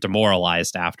fact that they were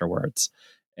demoralized afterwards.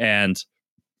 And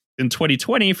in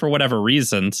 2020, for whatever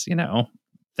reasons,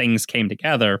 things came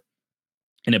together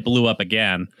and it blew up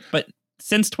again. But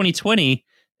since 2020,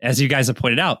 as you guys have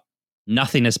pointed out,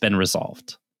 nothing has been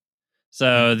resolved.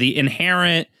 So the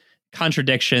inherent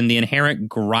contradiction, the inherent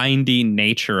grinding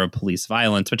nature of police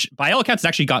violence, which by all accounts has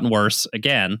actually gotten worse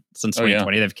again since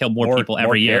 2020. They've killed more people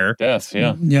every year. Deaths,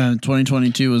 yeah.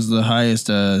 2022 was the highest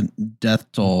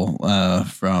death toll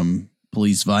from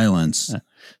police violence.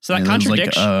 So that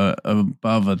contradiction,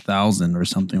 above 1,000 or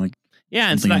something like. Yeah,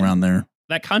 something and so around there.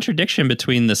 That contradiction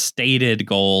between the stated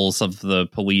goals of the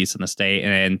police and the state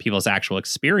and people's actual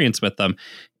experience with them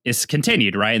is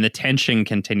continued, right? And the tension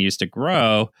continues to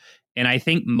grow. And I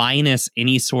think minus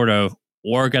any sort of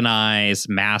organized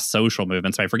mass social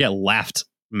movements, I forget left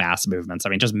mass movements, I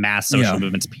mean, just mass social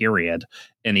movements, period,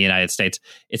 in the United States,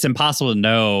 it's impossible to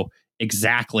know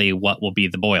exactly what will be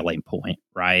the boiling point,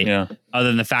 right? Yeah. Other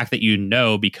than the fact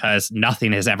that because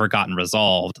nothing has ever gotten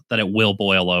resolved, that it will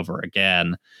boil over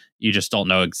again. You just don't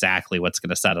know exactly what's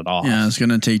going to set it off. Yeah, it's going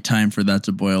to take time for that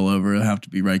to boil over. It'll have to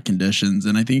be right conditions.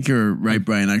 And I think you're right,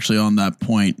 Brian, actually on that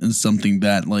point is something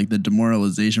that like the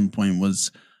demoralization point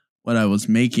was what I was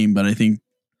making. But I think,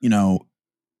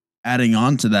 adding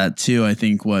on to that too, I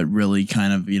think what really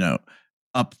kind of,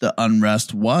 up the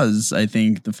unrest was, I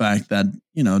think, the fact that,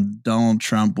 Donald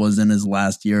Trump was in his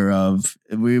last year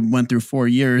we went through 4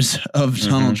 years of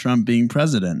Donald Trump being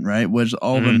president, right? Which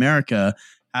all of America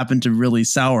happened to really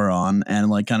sour on and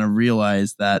like kind of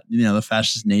realize that, the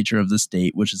fascist nature of the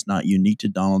state, which is not unique to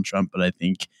Donald Trump, but I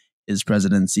think his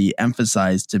presidency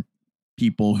emphasized to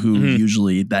people who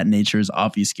usually that nature is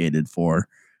obfuscated for.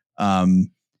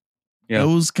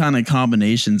 Those kind of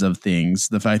combinations of things,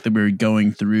 the fact that we were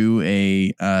going through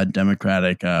a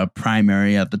Democratic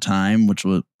primary at the time, which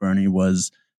Bernie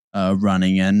was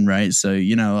running in, right? So,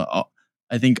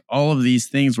 I think all of these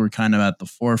things were kind of at the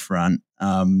forefront.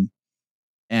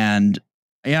 And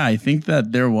yeah, I think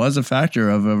that there was a factor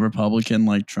of a Republican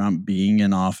like Trump being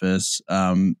in office.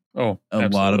 A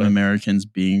lot of Americans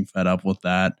being fed up with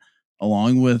that,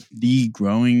 along with the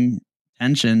growing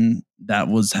tension that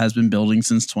has been building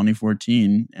since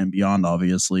 2014 and beyond,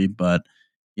 obviously. But,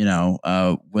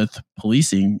 with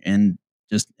policing and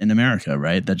just in America,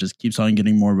 right, that just keeps on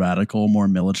getting more radical, more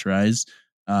militarized,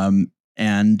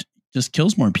 and just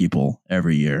kills more people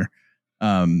every year.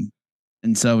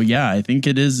 And so, I think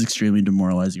it is extremely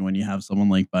demoralizing when you have someone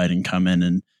like Biden come in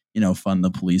and, fund the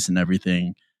police and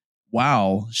everything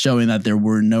while showing that there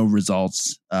were no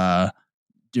results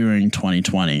during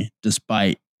 2020,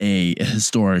 despite a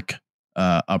historic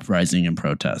uprising and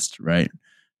protest, right?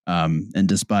 And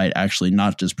despite actually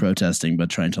not just protesting,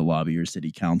 but trying to lobby your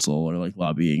city council or like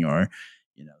lobbying our,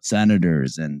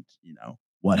 senators and,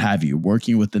 what have you,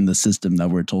 working within the system that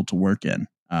we're told to work in,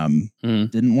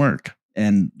 didn't work.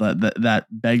 And that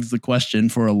begs the question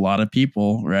for a lot of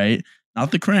people, right?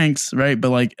 Not the cranks, right? But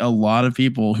like a lot of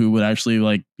people who would actually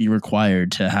like be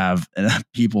required to have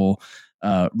people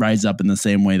rise up in the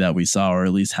same way that we saw, or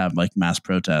at least have like mass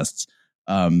protests.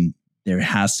 There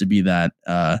has to be that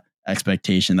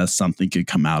expectation that something could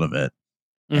come out of it.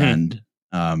 And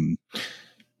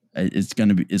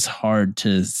it's hard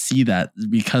to see that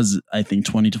because I think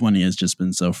 2020 has just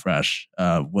been so fresh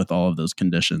with all of those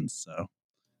conditions. So.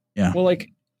 Yeah. Well,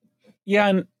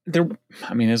 and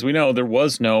as we know, there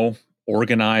was no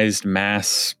organized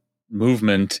mass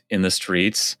movement in the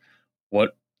streets.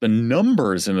 What the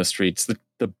numbers in the streets,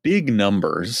 the big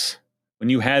numbers, when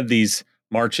you had these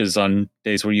marches on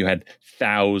days where you had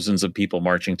thousands of people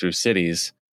marching through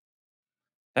cities,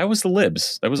 that was the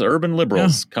libs. That was urban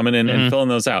liberals coming in and filling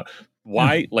those out.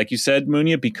 Why? Like you said,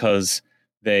 Munya, because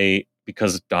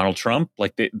Donald Trump,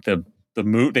 like the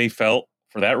mood they felt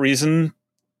for that reason.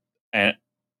 And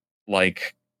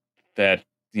like that,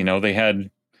 they had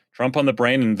Trump on the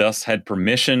brain and thus had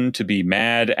permission to be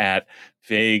mad at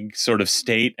vague sort of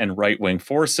state and right-wing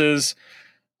forces.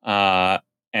 And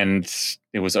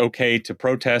it was okay to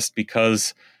protest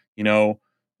because, you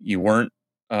weren't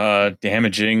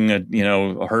damaging,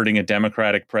 hurting a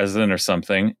Democratic president or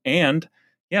something. And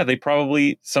they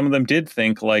probably, some of them did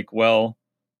think like, well,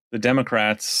 the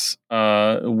Democrats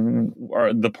are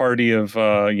the party of,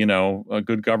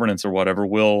 good governance or whatever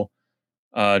will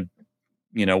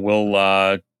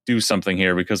do something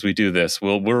here because we do this.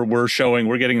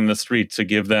 We're getting in the street to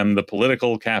give them the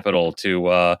political capital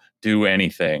to do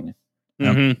anything,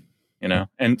 and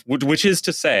which is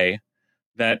to say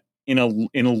that in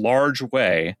a large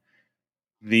way,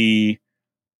 the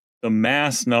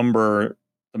mass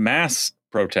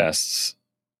protests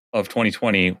of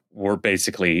 2020 were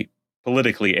basically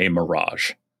politically a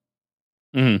mirage.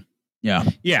 Yeah.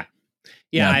 I mean,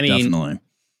 definitely.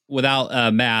 Without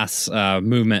a mass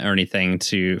movement or anything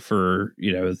for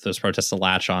those protests to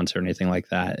latch onto or anything like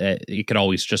that, it could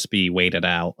always just be waited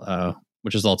out,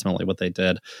 which is ultimately what they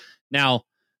did. Now,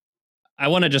 I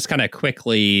want to just kind of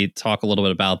quickly talk a little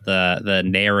bit about the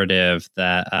narrative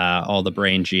that all the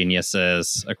brain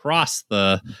geniuses across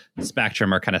the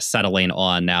spectrum are kind of settling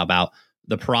on now about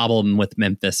the problem with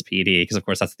Memphis PD, because of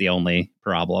course that's the only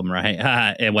problem, right?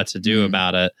 And what to do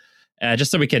about it. Just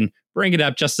so we can bring it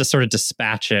up, just to sort of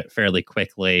dispatch it fairly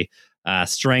quickly,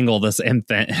 strangle this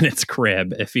infant in its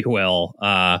crib, if you will.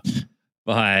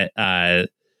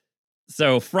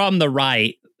 So from the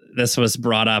right, this was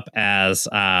brought up as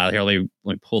here. Let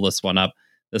me pull this one up.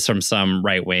 This is from some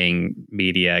right wing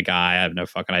media guy. I have no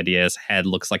fucking idea. His head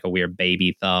looks like a weird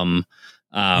baby thumb.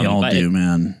 They all do,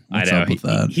 man. What's up with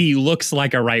that? He looks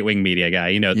like a right wing media guy.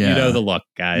 You know the look,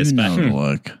 guys. You know the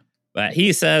look. But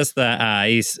he says that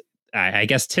he's, I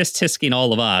guess, tisk-tisking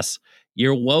all of us.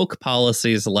 Your woke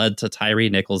policies led to Tyree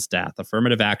Nichols' death.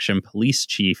 Affirmative action police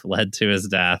chief led to his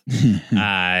death.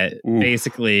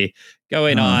 Basically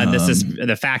going on, this is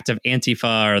the fact of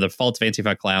Antifa, or the fault of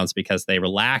Antifa clowns, because they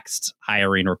relaxed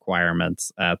hiring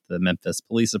requirements at the Memphis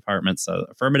Police Department. So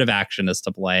affirmative action is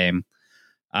to blame.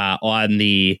 On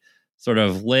the sort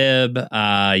of lib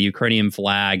Ukrainian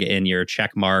flag in your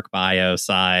checkmark bio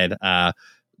side,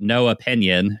 No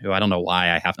Opinion, who I don't know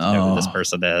why I have to know who this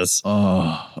person is.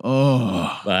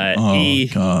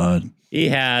 He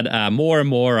had more and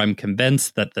more. I'm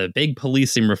convinced that the big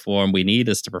policing reform we need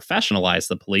is to professionalize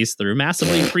the police through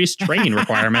massively increased training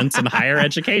requirements and higher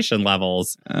education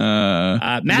levels.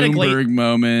 Bloomberg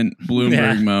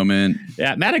moment.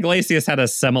 Yeah, Matt Iglesias had a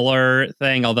similar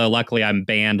thing, although luckily I'm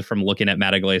banned from looking at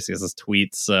Matt Iglesias'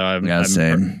 tweets. So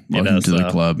same. Welcome to the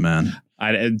club, man.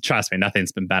 Trust me,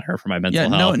 nothing's been better for my mental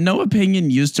health. No Opinion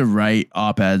used to write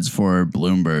op-eds for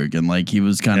Bloomberg, and like he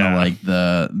was kind of like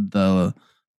the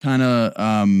kind of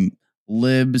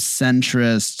lib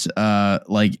centrist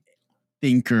like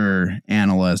thinker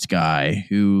analyst guy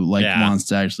who wants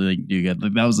to actually do good.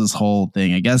 Like that was this whole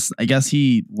thing. I guess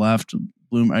he left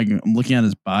Bloomberg. I'm looking at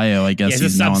his bio. I guess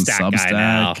he's now on Substack.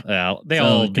 Now. Yeah, they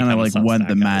all kind of like went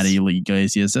the Matt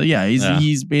Iglesias. So yeah,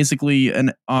 he's basically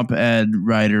an op-ed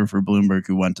writer for Bloomberg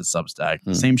who went to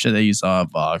Substack. Same shit that you saw at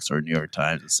Vox or New York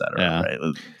Times, etc. Right,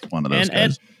 one of those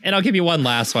guys. And I'll give you one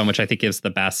last one, which I think gives the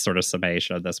best sort of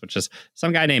summation of this, which is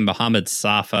some guy named Mohammed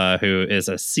Safa, who is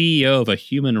a CEO of a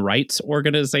human rights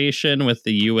organization with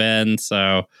the UN.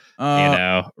 So,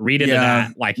 read into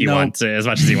that like you want to, as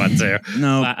much as you want to.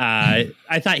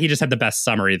 I thought he just had the best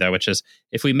summary, though, which is,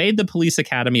 if we made the police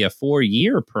academy a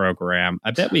 4-year program, I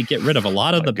bet we'd get rid of a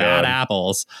lot of the bad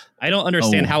apples. I don't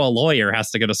understand how a lawyer has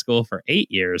to go to school for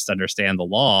 8 years to understand the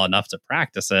law enough to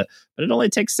practice it, but it only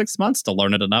takes 6 months to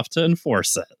learn it enough to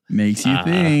enforce it. Makes you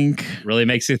think. Really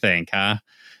makes you think, huh?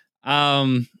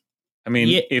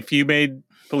 If you made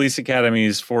police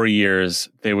academies 4 years,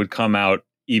 they would come out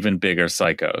even bigger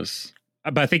psychos.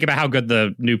 But think about how good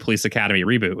the new Police Academy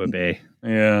reboot would be.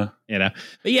 Yeah.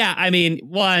 But yeah,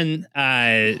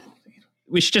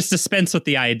 we should just dispense with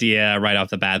the idea right off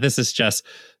the bat. This is just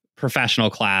professional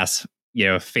class,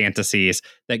 fantasies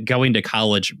that going to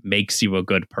college makes you a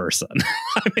good person.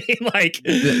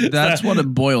 That's what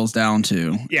it boils down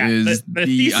to. Yeah, is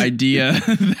the idea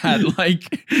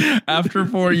that after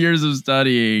 4 years of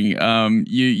studying,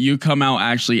 you come out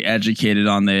actually educated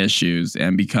on the issues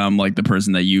and become like the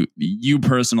person that you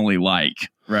personally like,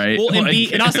 right? Well,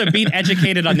 and also being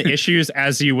educated on the issues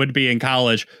as you would be in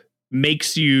college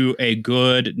makes you a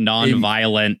good,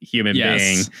 non-violent human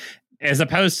being. As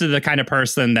opposed to the kind of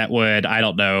person that would, I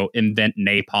don't know, invent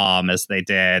napalm as they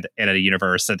did at a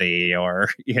university, or,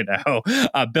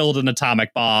 build an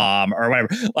atomic bomb or whatever.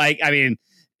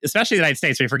 Especially in the United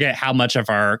States, we forget how much of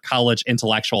our college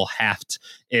intellectual heft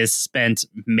is spent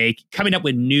coming up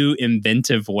with new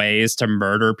inventive ways to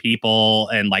murder people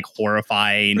and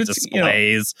horrifying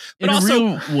displays. But in also,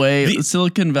 a real way,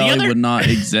 Silicon Valley would not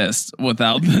exist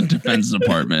without the Defense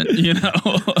Department.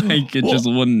 It just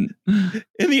wouldn't.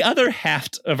 In the other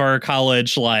heft of our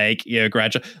college,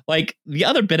 graduate, the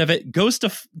other bit of it goes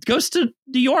to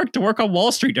New York to work on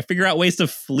Wall Street to figure out ways to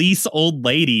fleece old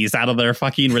ladies out of their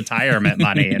fucking retirement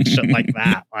money and shit like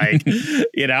that.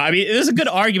 There's a good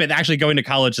argument that actually going to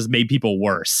college has made people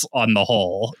worse on the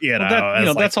whole.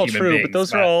 That's all true, beings, but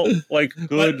those are all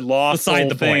good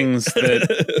lawful things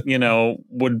that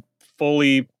would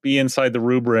fully be inside the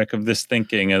rubric of this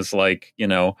thinking as we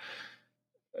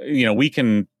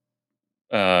can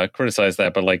criticize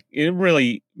that, but it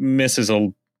really misses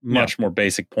a much more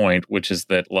basic point, which is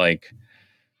that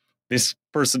this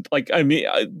person,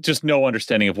 just no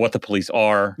understanding of what the police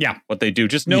are, what they do,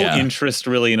 just no interest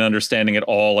really in understanding at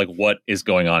all, what is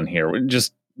going on here.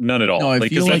 Just none at all. No, I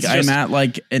feel like I'm at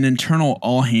like an internal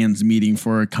all hands meeting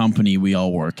for a company we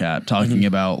all work at, talking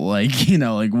about like, you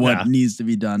know, like what needs to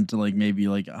be done to like maybe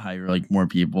like hire like more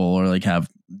people or like have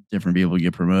different people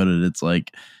get promoted. It's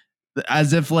like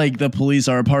as if like the police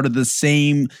are a part of the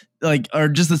same, like, are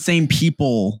just the same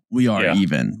people we are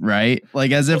even, right?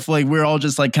 Like as if like we're all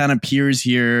just like kind of peers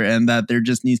here, and that there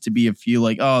just needs to be a few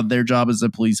like, oh, their job is the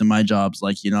police and my job's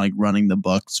like, you know, like running the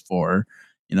books for,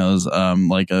 you know,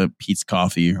 like a Pete's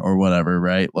Coffee or whatever,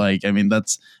 right? Like, I mean,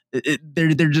 that's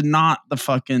they're just not the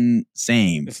fucking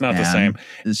same. It's not the same.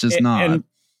 It's just not. And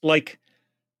like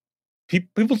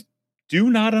people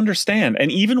do not understand, and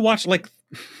even watch like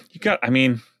I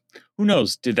mean, who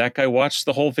knows? Did that guy watch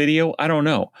the whole video? I don't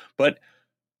know. But,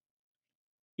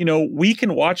 you know, we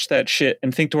can watch that shit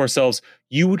and think to ourselves,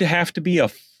 you would have to be a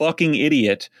fucking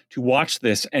idiot to watch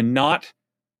this and not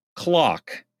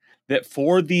clock that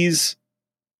for these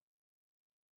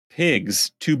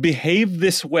pigs to behave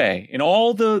this way in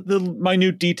all the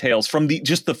minute details, from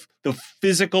the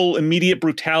physical immediate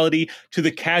brutality to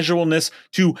the casualness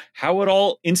to how it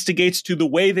all instigates to the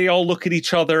way they all look at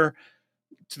each other,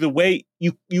 to the way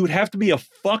you would have to be a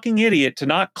fucking idiot to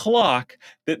not clock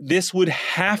that this would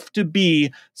have to be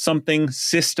something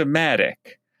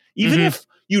systematic. Even if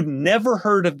you'd never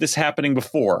heard of this happening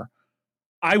before,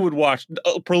 I would watch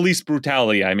police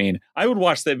brutality. I mean, I would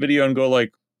watch that video and go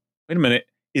like, wait a minute,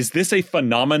 is this a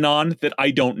phenomenon that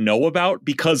I don't know about?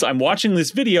 Because I'm watching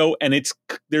this video and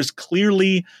there's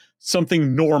clearly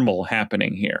something normal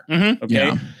happening here. Okay.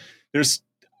 Yeah. There's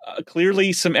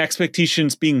clearly some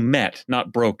expectations being met,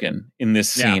 not broken in this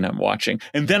scene I'm watching.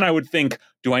 And then I would think,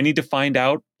 do I need to find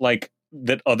out like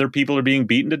that other people are being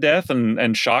beaten to death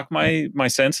and shock my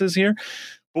senses here?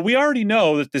 But we already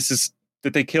know that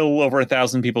that they kill over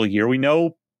 1,000 people a year. We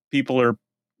know people are,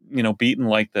 you know, beaten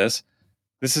like this.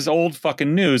 This is old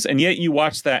fucking news. And yet you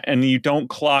watch that and you don't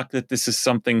clock that this is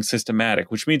something systematic,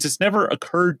 which means it's never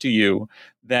occurred to you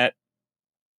that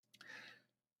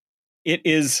it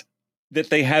is that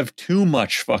they have too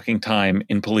much fucking time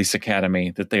in police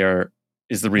academy, that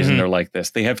is the reason they're like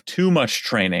this. They have too much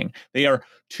training. They are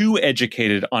too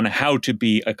educated on how to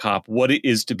be a cop, what it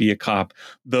is to be a cop,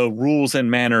 the rules and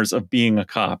manners of being a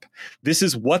cop. This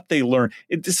is what they learn.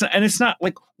 And it's not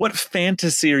like, what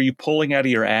fantasy are you pulling out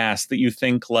of your ass that you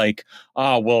think like,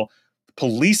 well,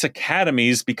 police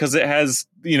academies, because it has,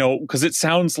 you know, because it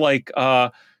sounds like,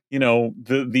 you know,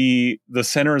 the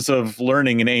centers of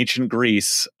learning in ancient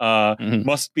Greece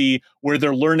must be where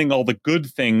they're learning all the good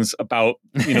things about,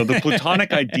 you know, the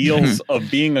Platonic ideals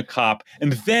of being a cop.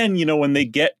 And then, you know, when they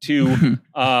get to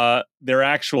their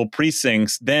actual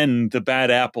precincts, then the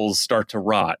bad apples start to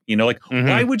rot. You know, like,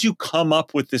 why would you come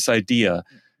up with this idea?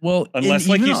 Well, unless,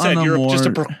 like you said, you're just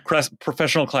a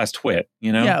professional class twit,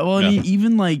 you know? Yeah, well, I mean,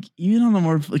 even on the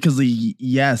more, because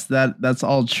yes, that's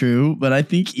all true. But I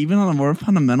think even on a more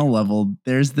fundamental level,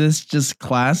 there's this just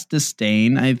class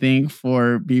disdain, I think,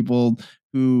 for people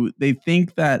who they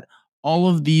think that all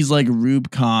of these like rube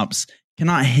cops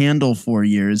cannot handle 4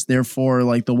 years. Therefore,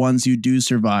 like the ones who do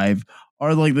survive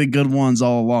are like the good ones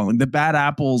all along. Like the bad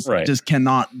apples just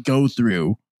cannot go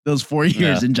through those 4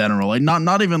 years in general. Like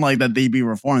not even like that they'd be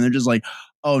reformed. They're just like,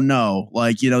 oh no,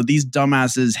 like, you know, these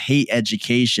dumbasses hate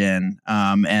education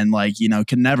and like, you know,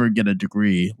 can never get a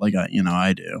degree like, you know,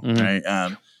 I do. Right.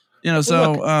 You know,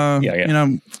 so, you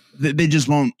know, they just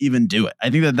won't even do it. I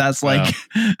think that's like,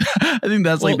 I think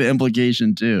that's like the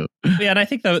implication too. Yeah. And I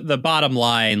think the bottom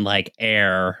line, like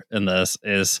error in this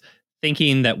is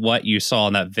thinking that what you saw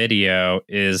in that video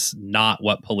is not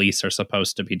what police are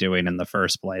supposed to be doing in the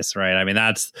first place, right? I mean,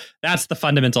 that's the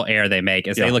fundamental error they make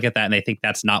is they look at that and they think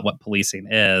that's not what policing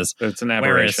is. It's an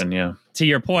aberration, Whereas, to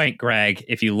your point, Greg,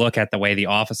 if you look at the way the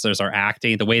officers are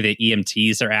acting, the way the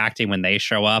EMTs are acting when they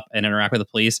show up and interact with the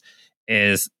police,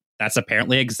 that's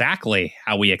apparently exactly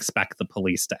how we expect the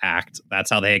police to act. That's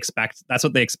what they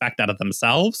expect out of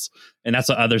themselves, and that's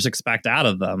what others expect out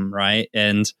of them, right?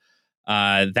 And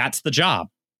that's the job,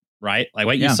 right? Like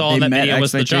what you saw in that video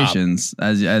was the job.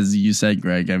 As you said,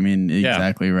 Greg. I mean,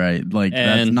 exactly right. Like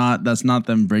that's not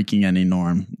them breaking any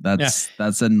norm.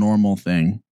 That's a normal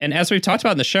thing. And as we've talked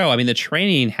about in the show, I mean, the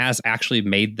training has actually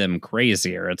made them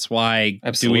crazier. It's why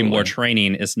doing more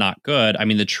training is not good. I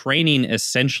mean, the training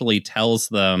essentially tells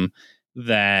them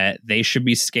that they should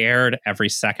be scared every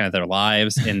second of their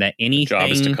lives, and that anything job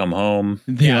is to come home.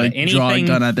 They draw a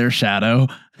gun at their shadow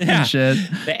and shit.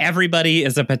 That everybody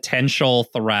is a potential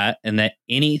threat, and that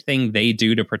anything they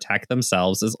do to protect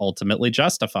themselves is ultimately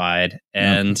justified.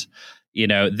 And you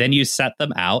know, then you set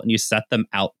them out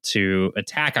to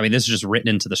attack. I mean, this is just written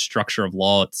into the structure of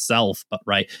law itself, but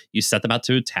you set them out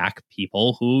to attack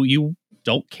people who you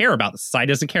don't care about, the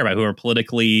society doesn't care about, who are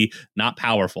politically not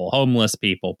powerful, homeless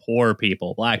people, poor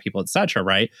people, black people, etc.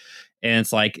 Right. And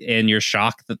it's like, and you're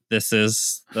shocked that this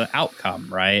is the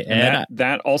outcome, right? And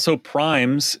that also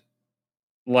primes,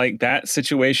 like, that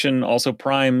situation also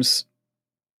primes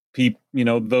people,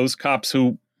 those cops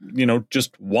who,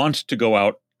 just want to go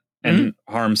out and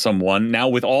harm someone. Now,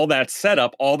 with all that set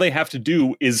up, all they have to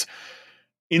do is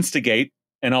instigate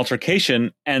an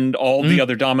altercation, and all the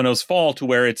other dominoes fall to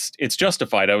where it's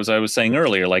justified. As I was saying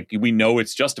earlier, like, we know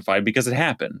it's justified because it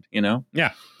happened,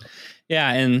 Yeah.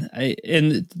 Yeah,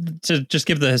 and to just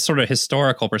give the sort of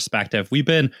historical perspective, we've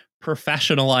been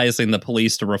professionalizing the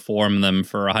police to reform them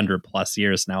for 100+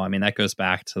 years now. I mean, that goes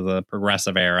back to the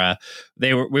progressive era.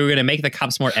 We were going to make the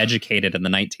cops more educated in the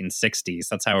 1960s.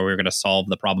 That's how we were going to solve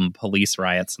the problem of police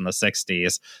riots in the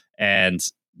 60s. And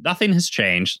nothing has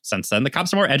changed since then. The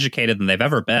cops are more educated than they've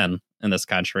ever been in this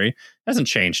country. It hasn't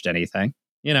changed anything.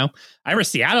 I remember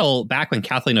Seattle, back when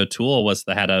Kathleen O'Toole was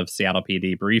the head of Seattle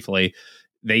PD briefly,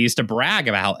 they used to brag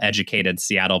about how educated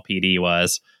Seattle PD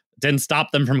was. Didn't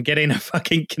stop them from getting a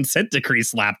fucking consent decree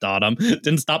slapped on them.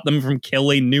 Didn't stop them from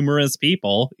killing numerous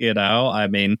people. I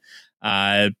mean,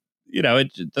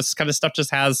 this kind of stuff just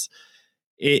has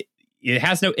it. It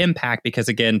has no impact because,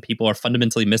 again, people are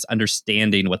fundamentally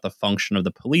misunderstanding what the function of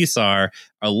the police are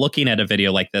looking at a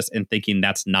video like this and thinking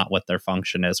that's not what their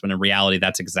function is, when in reality,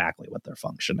 that's exactly what their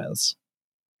function is.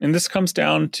 And this comes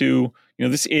down to,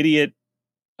 this idiot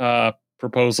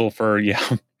proposal for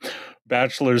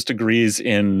bachelor's degrees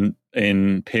in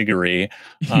piggery.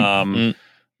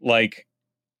 Like,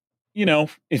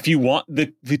 if you want,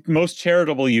 the most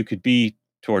charitable you could be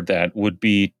toward that would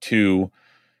be to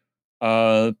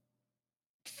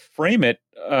frame it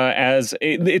as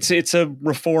it's a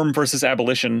reform versus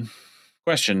abolition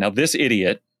question. Now, this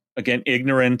idiot, again,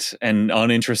 ignorant and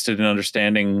uninterested in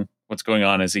understanding what's going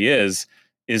on as he is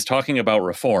talking about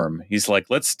reform. He's like,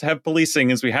 let's have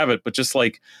policing as we have it, but just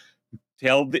like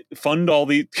add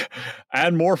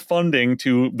more funding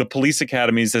to the police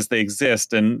academies as they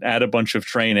exist and add a bunch of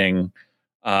training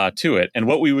to it. And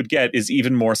what we would get is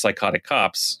even more psychotic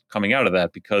cops coming out of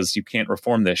that, because you can't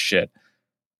reform this shit.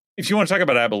 If you want to talk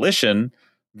about abolition,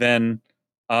 then,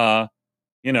 you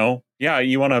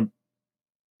want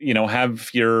to, have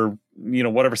your,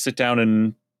 whatever, sit down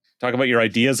and talk about your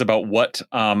ideas about what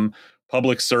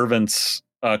public servants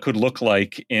could look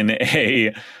like in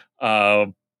a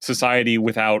society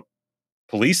without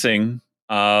policing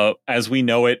as we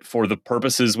know it, for the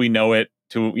purposes we know it,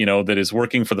 to, that is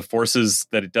working for the forces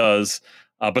that it does,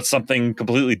 but something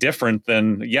completely different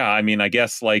than, I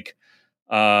guess, like,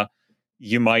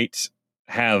 you might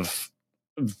have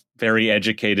very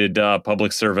educated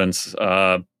public servants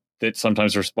that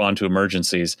sometimes respond to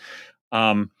emergencies.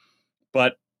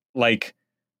 But like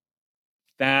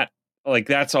that,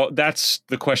 that's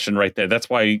the question right there. That's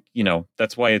why,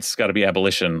 it's got to be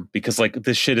abolition, because like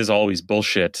this shit is always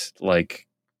bullshit. Like,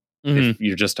 if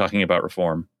you're just talking about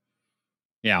reform.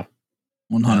 Yeah.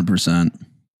 100%.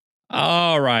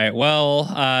 All right. Well,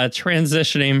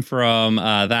 transitioning from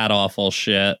that awful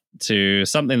shit to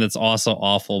something that's also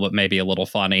awful, but maybe a little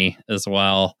funny as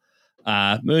well.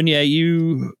 Munya,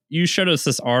 you showed us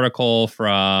this article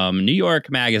from New York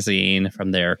Magazine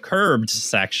from their Curbed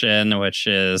section, which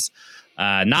is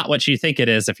not what you think it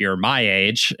is if you're my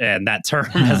age. And that term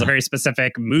has a very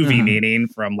specific movie meaning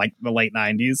from like the late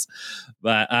 90s.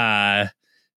 But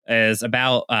is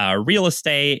about real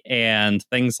estate and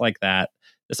things like that.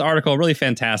 This article, really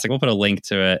fantastic. We'll put a link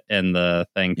to it in the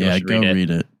thing. Yeah, go read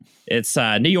it. It's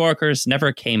New Yorkers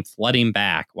never came flooding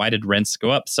back. Why did rents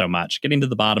go up so much? Getting to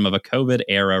the bottom of a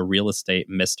COVID-era real estate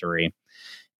mystery.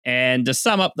 And to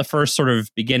sum up the first sort of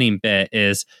beginning bit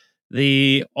is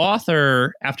the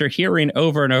author, after hearing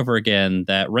over and over again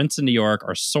that rents in New York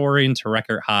are soaring to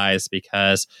record highs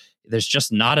because there's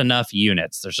just not enough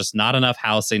units. There's just not enough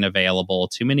housing available.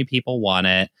 Too many people want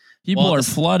it. People are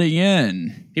flooding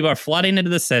in. People are flooding into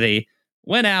the city.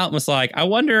 Went out and was like, I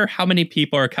wonder how many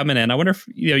people are coming in. I wonder if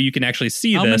you can actually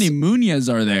see how this. How many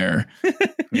Munyas are there?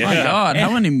 My God,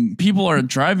 how many people are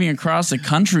driving across the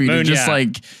country to just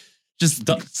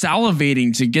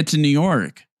salivating to get to New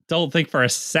York? Don't think for a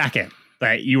second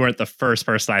that you weren't the first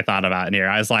person I thought about in here.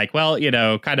 I was like, well,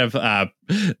 kind of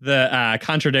the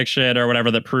contradiction or whatever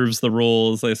that proves the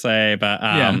rules, they say. But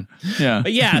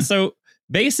But yeah, so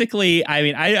basically, I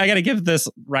mean, I got to give this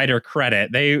writer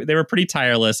credit. They were pretty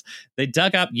tireless. They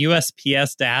dug up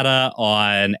USPS data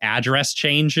on address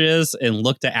changes and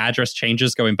looked at address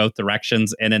changes going both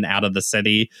directions in and out of the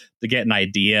city to get an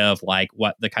idea of like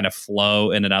what the kind of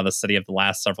flow in and out of the city of the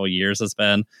last several years has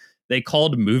been. They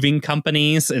called moving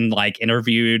companies and like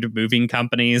interviewed moving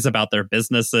companies about their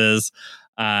businesses.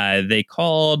 They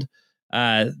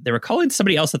were calling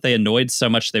somebody else that they annoyed so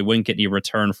much they wouldn't get any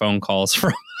return phone calls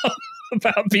from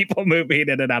about people moving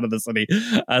in and out of the city.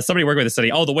 Somebody working with the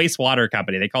city. Oh, the wastewater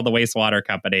company. They called the wastewater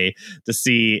company to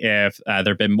see if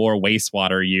there'd been more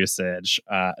wastewater usage.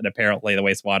 And apparently the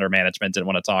wastewater management didn't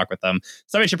want to talk with them.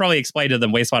 Somebody should probably explain to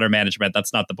them wastewater management.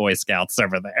 That's not the Boy Scouts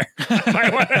over there.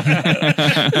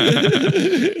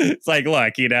 It's like,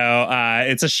 look,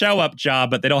 it's a show up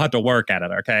job, but they don't have to work at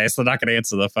it. Okay. So they're not going to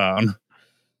answer the phone.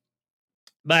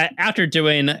 But after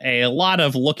doing a lot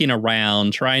of looking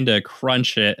around, trying to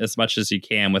crunch it as much as you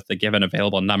can with the given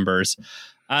available numbers,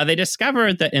 they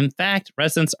discovered that, in fact,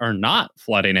 residents are not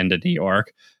flooding into New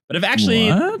York, but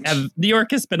New York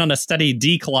has been on a steady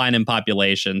decline in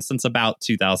population since about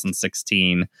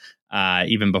 2016,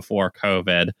 even before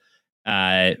COVID,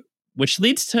 which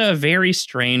leads to a very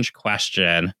strange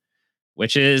question,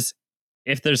 which is,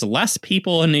 if there's less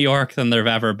people in New York than there've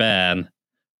ever been,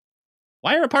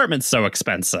 why are apartments so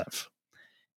expensive?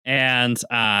 And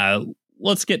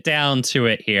let's get down to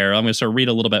it here. I'm going to sort of read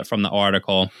a little bit from the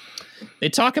article. They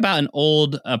talk about an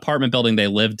old apartment building they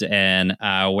lived in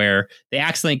where they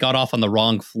accidentally got off on the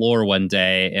wrong floor one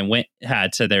day and went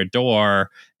to their door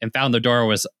and found their door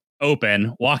was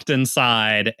open, walked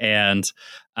inside, and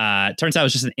turns out it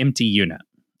was just an empty unit,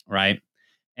 right?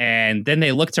 And then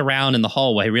they looked around in the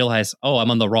hallway, realized, oh, I'm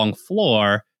on the wrong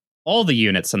floor. All the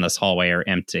units in this hallway are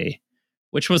empty.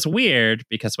 Which was weird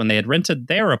because when they had rented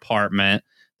their apartment,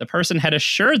 the person had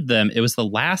assured them it was the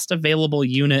last available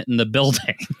unit in the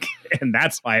building. And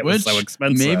that's why it was so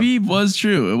expensive. Maybe was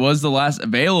true. It was the last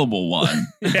available one.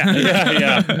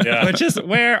 Yeah. Which is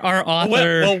where our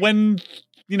author... Well,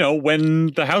 when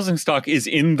the housing stock is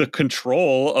in the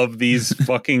control of these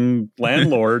fucking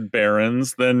landlord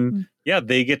barons, then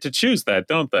they get to choose that,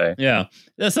 don't they? Yeah.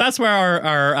 So that's where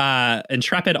our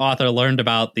intrepid author learned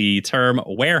about the term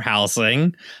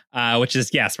warehousing, which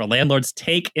is, where landlords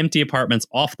take empty apartments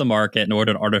off the market in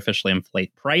order to artificially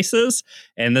inflate prices.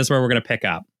 And this is where we're going to pick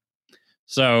up.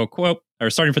 So, quote, or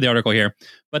starting for the article here,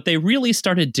 but they really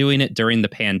started doing it during the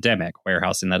pandemic,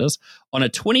 warehousing that is, on a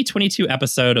 2022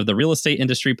 episode of the real estate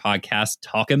industry podcast,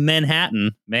 Talkin'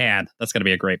 Manhattan. Man, that's going to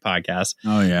be a great podcast.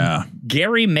 Oh, yeah.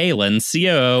 Gary Malin,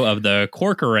 COO of the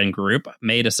Corcoran Group,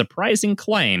 made a surprising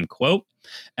claim, quote,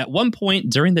 at one point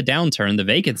during the downturn, the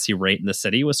vacancy rate in the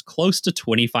city was close to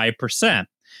 25%.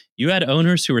 You had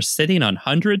owners who were sitting on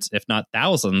hundreds, if not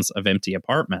thousands, of empty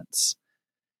apartments.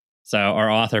 So our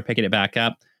author picking it back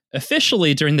up.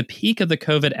 Officially, during the peak of the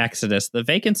COVID exodus, the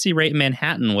vacancy rate in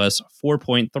Manhattan was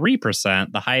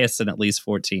 4.3%, the highest in at least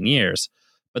 14 years.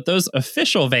 But those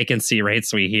official vacancy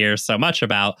rates we hear so much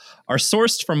about are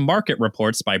sourced from market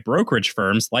reports by brokerage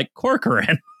firms like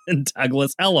Corcoran and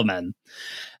Douglas Elliman.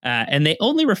 And they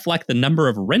only reflect the number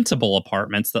of rentable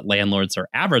apartments that landlords are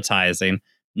advertising,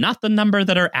 not the number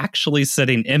that are actually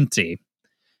sitting empty.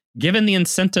 Given the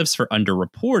incentives for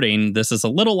underreporting, this is a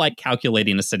little like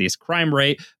calculating a city's crime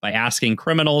rate by asking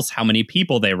criminals how many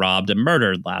people they robbed and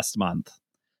murdered last month.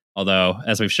 Although,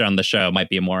 as we've shown the show, might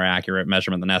be a more accurate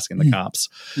measurement than asking the cops.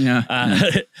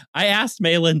 I asked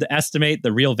Malin to estimate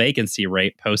the real vacancy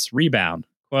rate post-rebound.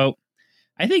 Quote,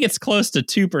 I think it's close to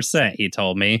 2%, he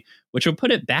told me, which would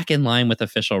put it back in line with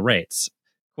official rates.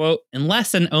 Quote,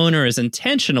 unless an owner is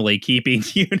intentionally keeping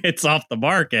units off the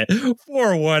market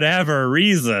for whatever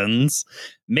reasons,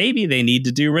 maybe they need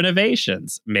to do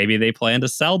renovations. Maybe they plan to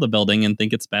sell the building and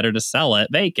think it's better to sell it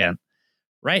vacant.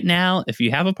 Right now, if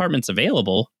you have apartments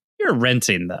available, you're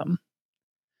renting them.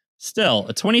 Still,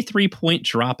 a 23-point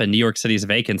drop in New York City's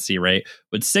vacancy rate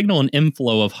would signal an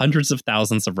inflow of hundreds of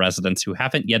thousands of residents who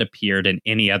haven't yet appeared in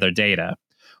any other data.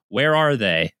 Where are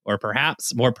they? Or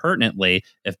perhaps more pertinently,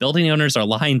 if building owners are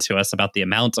lying to us about the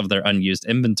amount of their unused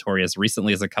inventory as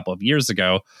recently as a couple of years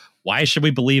ago, why should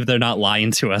we believe they're not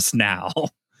lying to us now?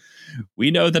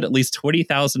 We know that at least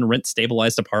 20,000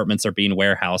 rent-stabilized apartments are being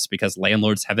warehoused because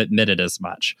landlords have admitted as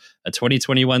much. A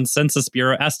 2021 Census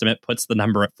Bureau estimate puts the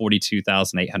number at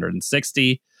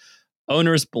 42,860.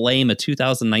 Owners blame a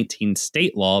 2019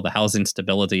 state law, the Housing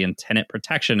Stability and Tenant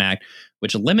Protection Act,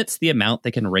 which limits the amount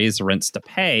they can raise rents to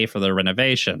pay for their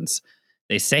renovations.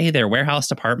 They say their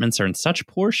warehoused apartments are in such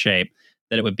poor shape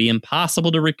that it would be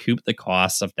impossible to recoup the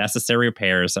costs of necessary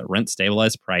repairs at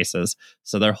rent-stabilized prices,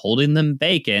 so they're holding them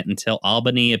vacant until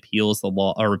Albany appeals the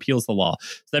law or repeals the law.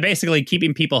 So they're basically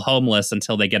keeping people homeless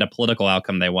until they get a political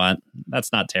outcome they want.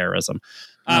 That's not terrorism.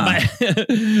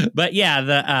 But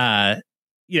yeah,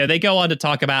 they go on to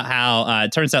talk about how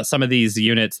it turns out some of these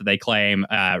units that they claim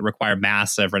require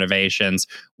massive renovations.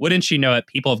 Wouldn't you know it?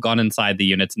 People have gone inside the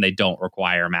units and they don't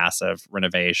require massive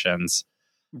renovations.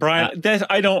 Brian,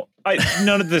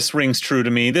 none of this rings true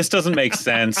to me. This doesn't make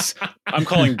sense. I'm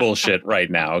calling bullshit right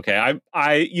now. Okay.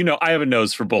 I have a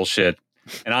nose for bullshit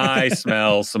and I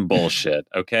smell some bullshit.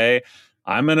 Okay.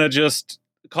 I'm going to just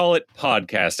call it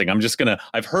podcasting.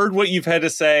 I've heard what you've had to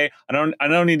say. I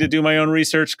don't need to do my own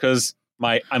research because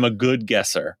I'm a good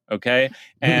guesser. Okay.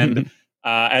 And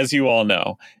as you all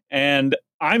know, and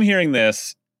I'm hearing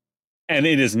this and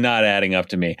it is not adding up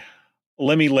to me.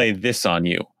 Let me lay this on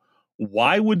you.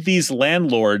 Why would these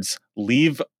landlords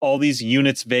leave all these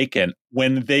units vacant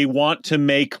when they want to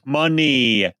make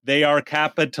money? They are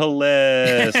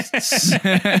capitalists.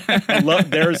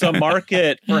 There's a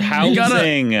market for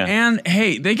housing. And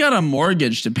hey, they got a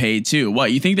mortgage to pay too.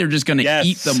 What, you think they're just going to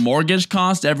eat the mortgage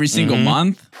cost every single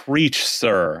month? Preach,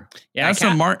 sir. Yeah, that's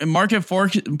market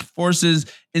forces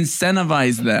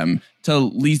incentivize them to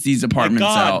lease these apartments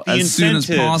out as soon as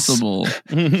possible.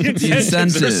 The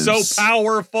incentives are so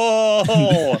powerful.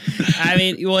 I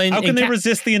mean, how can they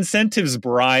resist the incentives,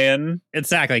 Brian?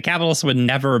 Exactly. Capitalists would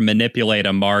never manipulate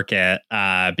a market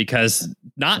because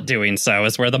not doing so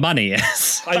is where the money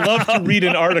is. I love to read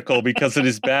an article because it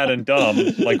is bad and dumb,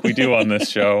 like we do on this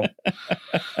show.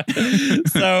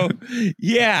 So,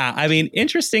 yeah, I mean,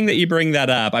 interesting that you bring that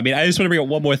up. I mean, I just want to bring up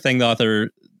one more thing the author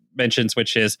mentions,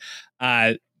 which is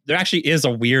there actually is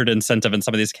a weird incentive in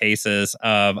some of these cases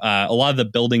of a lot of the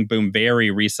building boom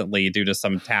very recently due to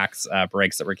some tax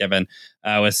breaks that were given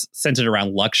was centered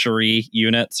around luxury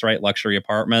units, right? Luxury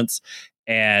apartments.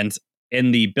 And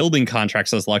in the building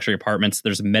contracts, those luxury apartments,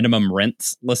 there's minimum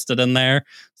rents listed in there.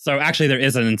 So actually there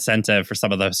is an incentive for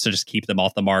some of those to just keep them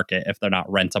off the market if they're not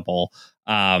rentable.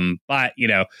 But,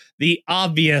 the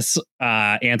obvious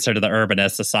answer to the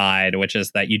urbanist aside, which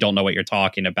is that you don't know what you're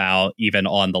talking about, even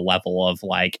on the level of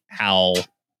like how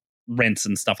rents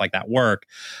and stuff like that work.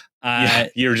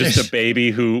 You're just a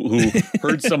baby who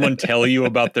heard someone tell you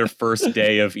about their first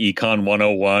day of Econ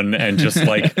 101 and just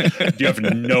like you have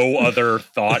no other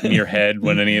thought in your head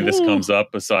when any of this comes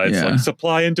up besides like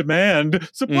supply and demand.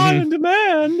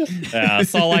 Yeah,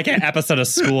 saw like an episode of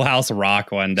Schoolhouse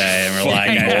Rock one day and we're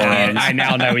like, I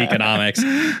now know economics.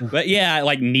 But yeah,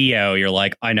 like Neo, you're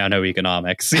like, I now know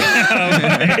economics.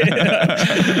 I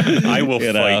will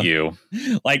fight you.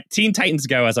 Like Teen Titans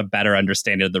Go has a better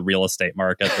understanding of the real estate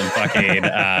market than fucking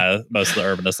most of the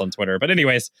urbanists on Twitter. But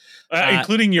anyways,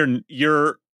 including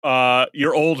your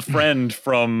old friend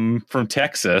from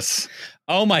Texas.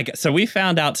 Oh my God. So we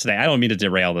found out today, I don't mean to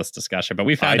derail this discussion, but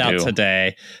we found out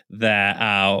today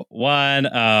that one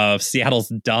of Seattle's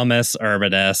dumbest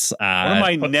urbanists, one of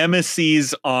my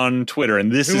nemesis on Twitter,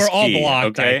 and this is all key,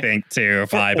 blocked, okay? I think, too.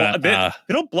 They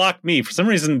don't block me. For some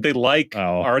reason, they like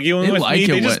arguing with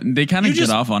me. They kind of get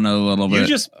off on it a little bit. You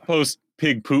just post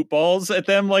pig poop balls at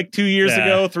them like 2 years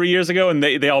ago, 3 years ago, and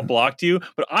they all blocked you.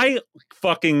 But I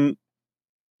fucking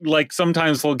like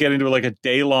sometimes we'll get into like a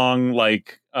day-long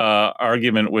like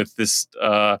argument with this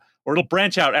or it'll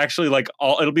branch out actually like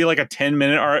it'll be like a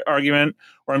 10-minute argument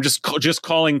where I'm just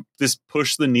calling this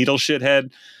push the needle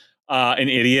shithead an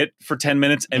idiot for 10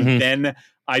 minutes and then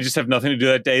I just have nothing to do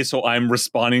that day, so I'm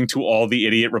responding to all the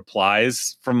idiot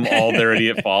replies from all their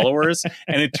idiot followers,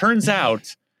 and it turns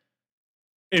out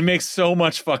it makes so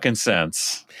much fucking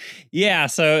sense. Yeah,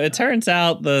 so it turns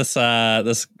out this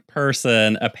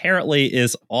person apparently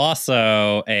is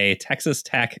also a Texas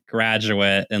Tech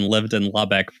graduate and lived in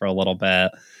Lubbock for a little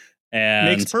bit. And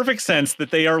makes perfect sense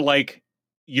that they are like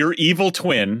your evil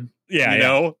twin.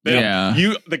 Yeah,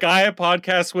 the guy I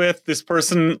podcast with, this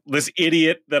person, this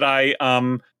idiot that I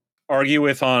argue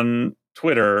with on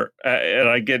Twitter, and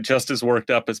I get just as worked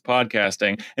up as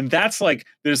podcasting. And that's like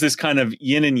there's this kind of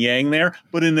yin and yang there,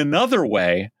 but in another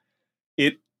way,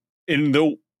 it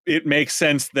makes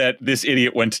sense that this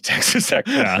idiot went to Texas Tech.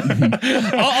 Yeah.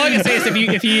 all I can say is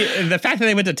if you the fact that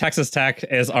they went to Texas Tech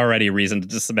is already reason to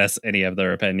dismiss any of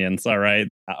their opinions. All right,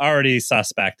 already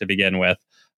suspect to begin with.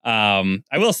 I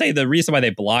will say the reason why they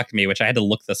blocked me, which I had to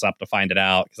look this up to find it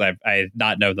out because I did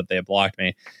not know that they had blocked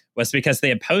me, was because they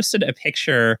had posted a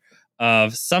picture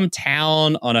of some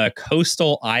town on a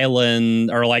coastal island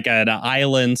or like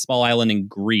an small island in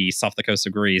Greece, off the coast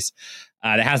of Greece.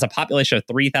 That has a population of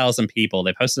 3,000 people.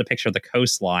 They posted a picture of the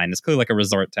coastline. It's clearly like a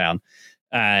resort town.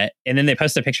 And then they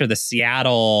posted a picture of the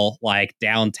Seattle, like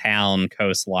downtown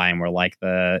coastline where like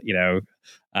all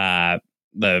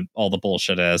the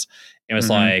bullshit is. It was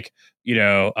like,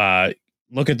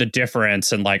 look at the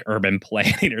difference in like urban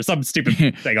planning or some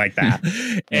stupid thing like that.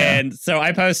 Yeah. And so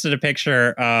I posted a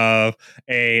picture of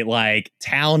a like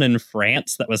town in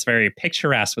France that was very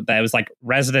picturesque, but that was like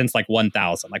residents like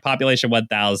 1,000, like population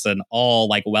 1,000, all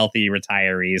like wealthy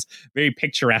retirees, very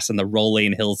picturesque in the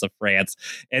rolling hills of France.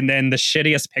 And then the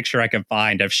shittiest picture I could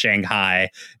find of Shanghai.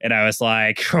 And I was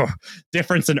like,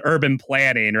 difference in urban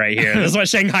planning right here. This is what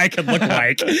Shanghai could look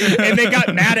like. And they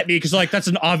got mad at me because like, that's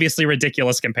an obviously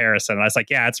ridiculous comparison. And I was like,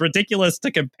 yeah, it's ridiculous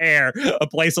to compare a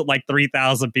place with like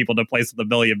 3,000 people to a place with 1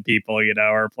 million people, you know,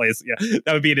 or a place,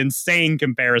 that would be an insane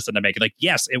comparison to make it. Like,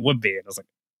 yes, it would be. And I was like,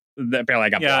 apparently I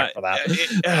got blocked for that.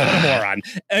 What a moron.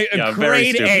 A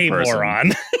grade A person.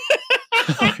 Moron.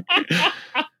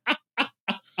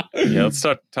 Let's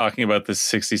start talking about this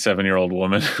 67-year-old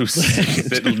woman who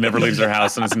never leaves her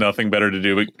house and has nothing better to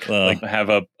do but like have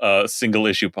a single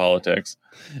issue politics.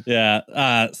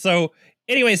 Yeah. So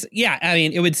anyways, yeah, I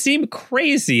mean, it would seem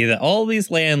crazy that all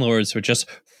these landlords would just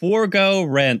forego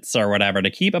rents or whatever to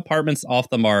keep apartments off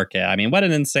the market. I mean, what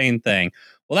an insane thing.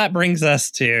 Well, that brings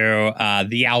us to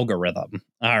the algorithm.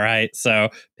 All right. So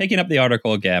picking up the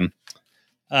article again.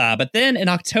 But then in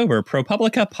October,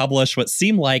 ProPublica published what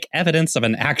seemed like evidence of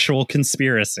an actual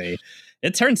conspiracy.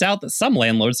 It turns out that some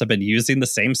landlords have been using the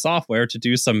same software to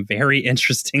do some very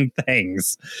interesting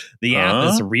things. The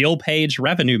app is RealPage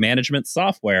revenue management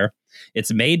software.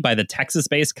 It's made by the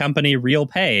Texas-based company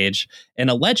RealPage, and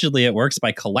allegedly it works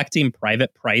by collecting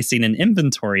private pricing and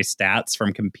inventory stats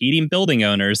from competing building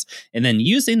owners and then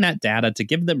using that data to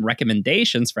give them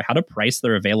recommendations for how to price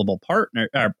their available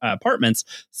apartments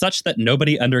such that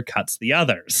nobody undercuts the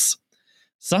others.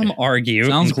 Some argue...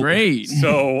 Sounds great.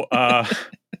 So,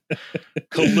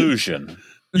 collusion.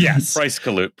 Yes.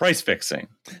 Price fixing.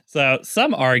 So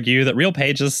some argue that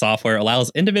RealPage's software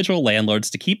allows individual landlords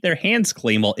to keep their hands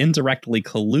clean while indirectly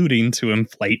colluding to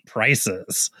inflate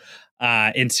prices.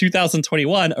 In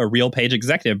 2021, a RealPage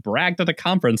executive bragged at a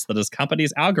conference that his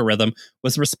company's algorithm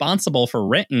was responsible for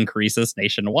rent increases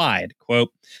nationwide.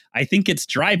 Quote, "I think it's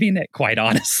driving it, quite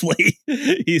honestly,"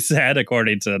 he said,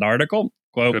 according to an article.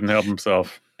 Quote, "Couldn't help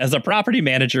himself. As a property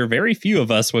manager, very few of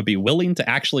us would be willing to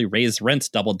actually raise rents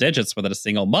double digits within a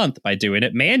single month by doing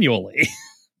it manually."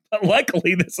 But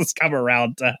luckily, this has come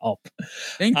around to help.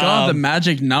 Thank God the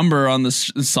magic number on the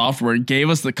software gave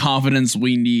us the confidence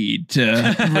we need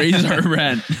to raise our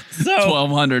rent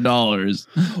 $1,200.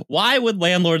 Why would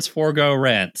landlords forego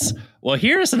rents? Well,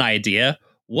 here's an idea.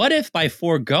 What if by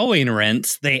foregoing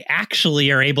rents, they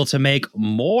actually are able to make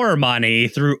more money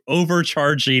through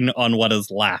overcharging on what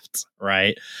is left,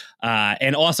 right?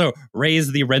 And also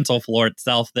raise the rental floor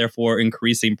itself, therefore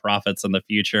increasing profits in the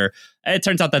future. It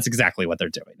turns out that's exactly what they're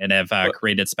doing and have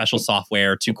created special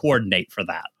software to coordinate for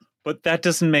that. But that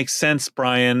doesn't make sense,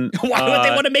 Brian. Why would they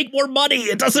want to make more money?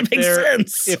 It doesn't make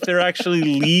sense. If they're actually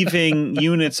leaving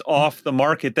units off the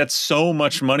market, that's so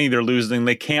much money they're losing.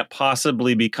 They can't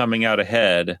possibly be coming out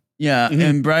ahead. Yeah. Mm-hmm.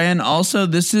 And Brian, also,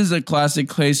 this is a classic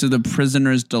case of the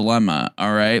prisoner's dilemma.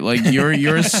 All right. Like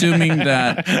you're assuming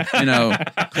that,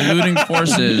 colluding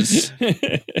forces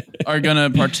are going to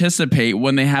participate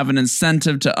when they have an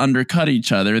incentive to undercut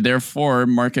each other. Therefore,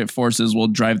 market forces will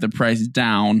drive the price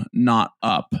down, not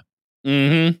up.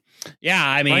 Mm-hmm. Yeah,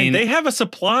 I mean, Brian, they have a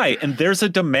supply and there's a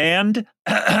demand.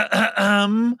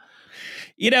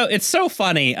 It's so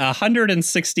funny.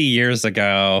 160 years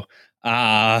ago,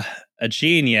 a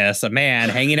genius, a man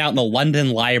hanging out in the London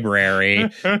Library,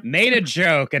 made a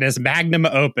joke in his magnum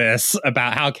opus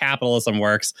about how capitalism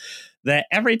works. That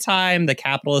every time the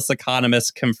capitalist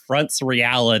economist confronts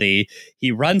reality,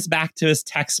 he runs back to his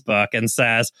textbook and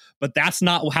says, "But that's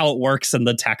not how it works in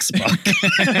the textbook."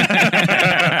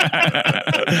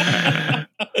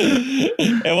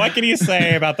 And what can you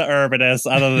say about the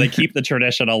urbanists other than keep the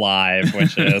tradition alive,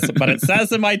 which is, but it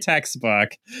says in my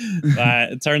textbook,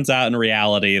 but it turns out in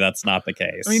reality, that's not the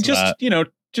case. I mean,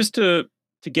 just to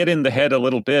get in the head a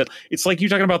little bit, it's like you're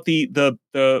talking about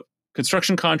the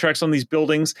construction contracts on these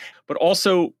buildings, but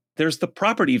also there's the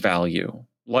property value.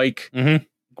 Like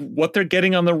what they're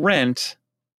getting on the rent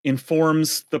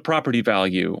informs the property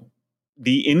value.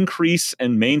 The increase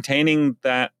and maintaining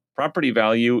that property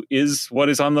value is what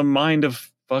is on the mind of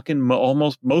fucking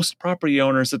almost most property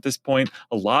owners at this point.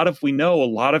 A lot of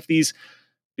these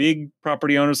big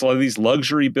property owners, a lot of these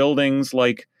luxury buildings,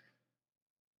 like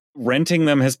renting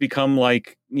them has become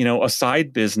like, a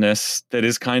side business that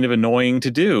is kind of annoying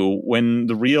to do when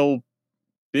the real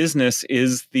business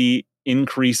is the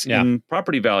increase in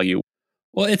property value.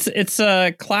 Well, it's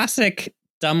a classic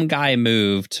dumb guy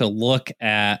move to look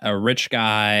at a rich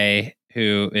guy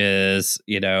who is,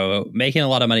 making a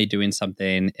lot of money doing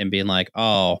something and being like,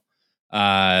 oh,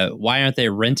 Why aren't they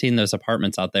renting those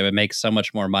apartments out? They would make so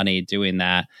much more money doing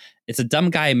that. It's a dumb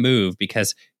guy move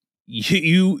because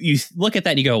you look at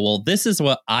that and you go, well, this is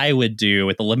what I would do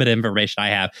with the limited information I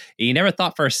have. And you never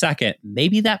thought for a second,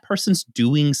 maybe that person's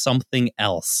doing something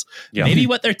else. Yeah. Maybe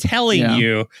what they're telling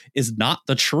you is not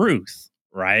the truth.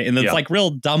 Right. And it's like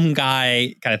real dumb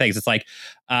guy kind of things. It's like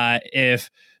if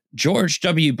George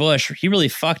W. Bush, he really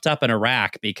fucked up in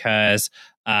Iraq because,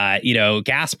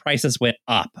 gas prices went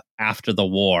up after the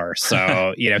war.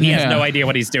 So, he has no idea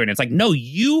what he's doing. It's like, no,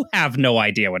 you have no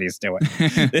idea what he's doing.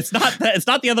 It's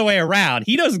not the other way around.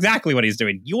 He knows exactly what he's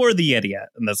doing. You're the idiot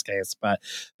in this case. But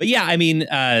yeah, I mean,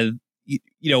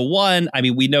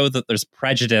 we know that there's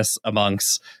prejudice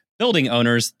amongst building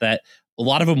owners that a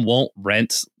lot of them won't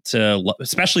rent to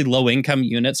especially low income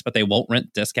units, but they won't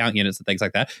rent discount units and things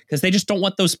like that because they just don't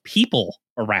want those people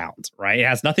around. Right. It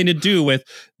has nothing to do with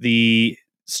the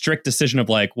strict decision of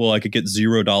like, well, I could get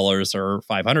 $0 or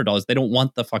 $500. They don't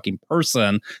want the fucking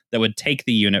person that would take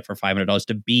the unit for $500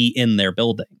 to be in their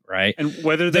building. Right. And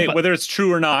whether it's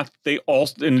true or not, they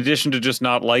also, in addition to just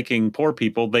not liking poor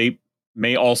people, they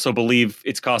may also believe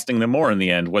it's costing them more in the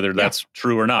end, whether that's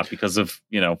true or not, because of,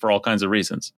 for all kinds of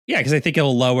reasons. Yeah, because I think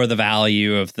it'll lower the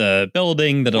value of the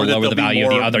building, that'll lower the value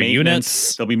of the other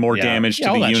units. There'll be more damage to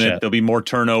the unit. Shit. There'll be more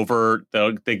turnover.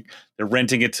 They're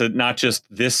renting it to not just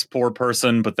this poor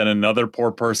person, but then another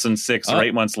poor person 6 or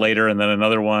 8 months later, and then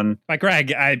another one. But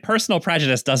Greg, personal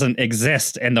prejudice doesn't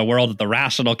exist in the world of the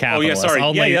rational capitalist.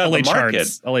 Only the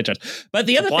charts. Only charts. But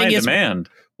the other Supply thing and is, demand.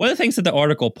 One of the things that the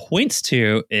article points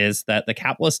to is that the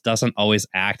capitalist doesn't always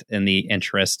act in the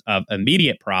interest of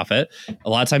immediate profit.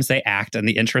 A lot of times they act in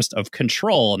the interest of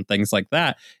control and things like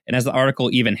that. And as the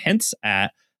article even hints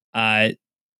at, a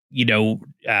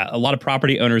lot of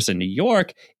property owners in New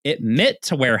York admit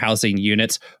to warehousing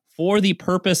units for the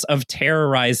purpose of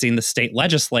terrorizing the state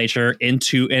legislature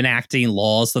into enacting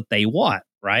laws that they want.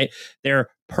 Right. They're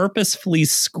purposefully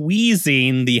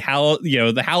squeezing the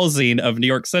housing of New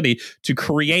York City to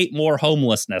create more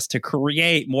homelessness, to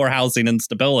create more housing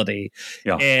instability,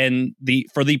 and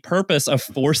for the purpose of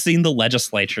forcing the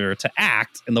legislature to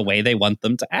act in the way they want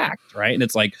them to act. Right. And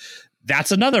it's like,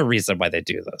 that's another reason why they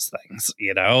do those things.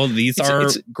 These are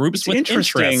groups with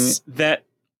interests. That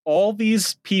all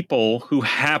these people who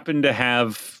happen to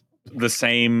have the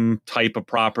same type of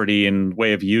property and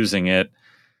way of using it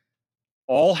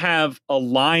all have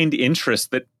aligned interests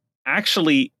that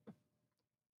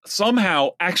somehow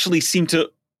seem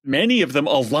to, many of them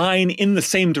align in the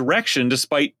same direction,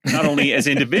 despite not only as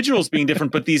individuals being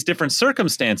different, but these different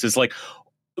circumstances, like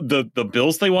the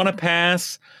bills they want to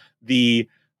pass, the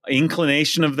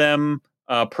inclination of them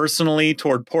personally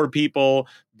toward poor people,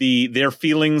 their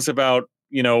feelings about,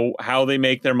 how they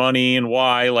make their money and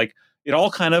why, like it all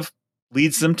kind of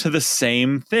leads them to the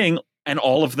same thing. And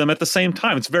all of them at the same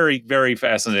time. It's very, very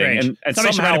fascinating. And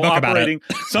somehow operating,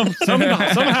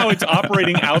 somehow it's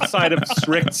operating outside of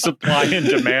strict supply and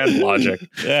demand logic.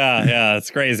 Yeah,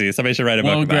 it's crazy. Somebody should write a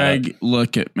book about Greg, it.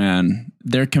 Look at, man,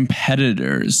 they're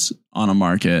competitors on a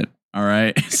market. All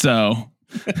right. So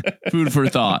food for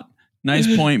thought.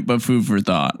 Nice point, but food for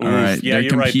thought. All right. Yeah, they're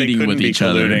competing right. They with each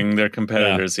other. They're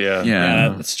competitors. Yeah.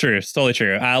 That's true. It's totally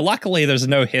true. Luckily, there's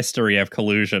no history of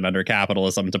collusion under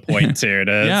capitalism to point to.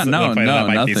 That might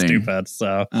nothing. Be stupid.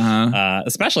 So,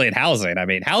 especially in housing. I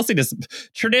mean, housing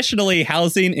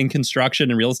and construction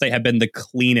and real estate have been the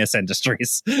cleanest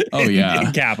industries.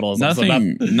 In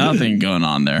capitalism. Nothing going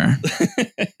on there.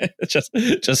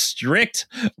 just strict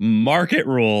market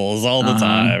rules all the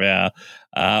time. Yeah.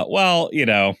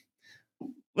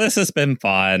 This has been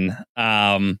fun.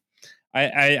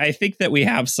 I think that we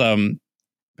have some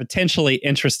potentially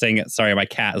interesting. Sorry, my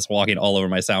cat is walking all over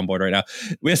my soundboard right now.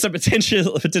 We have some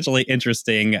potentially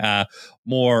interesting,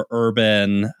 more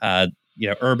urban,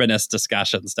 urbanist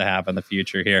discussions to have in the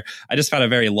future here. I just found a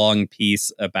very long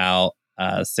piece about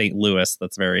St. Louis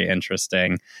that's very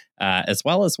interesting, as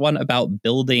well as one about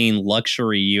building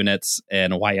luxury units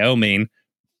in Wyoming,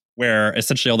 where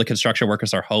essentially all the construction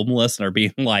workers are homeless and are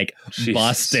being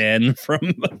bussed in from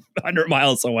 100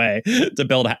 miles away to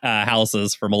build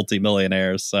houses for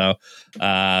multimillionaires. So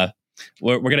we're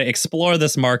going to explore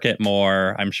this market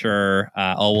more. I'm sure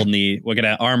we're going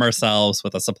to arm ourselves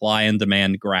with a supply and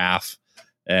demand graph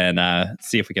and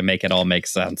see if we can make it all make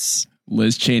sense.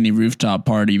 Liz Cheney rooftop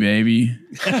party, baby.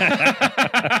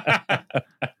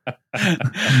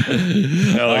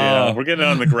 Hell yeah. We're getting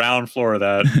on the ground floor of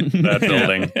that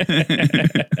building.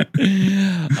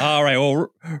 All right. Well,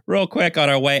 real quick on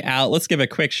our way out, let's give a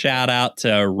quick shout out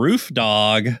to Roof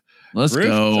Dog. Let's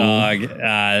go.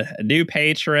 Dog, new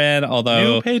patron,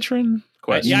 although... New patron?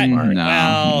 Question mark.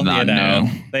 No,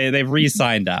 they've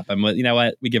re-signed up, and you know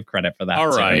what? We give credit for that. All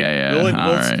right,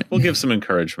 yeah. We'll give some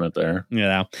encouragement there. You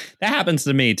know, that happens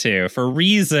to me too. For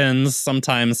reasons,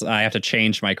 sometimes I have to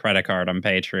change my credit card on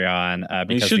Patreon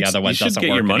because the other one doesn't work. You should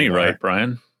get your money anymore. right,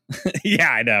 Brian. Yeah,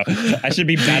 I know. I should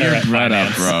be better at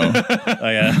finance.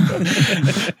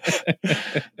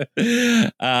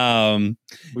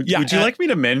 Would you like me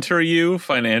to mentor you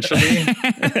financially?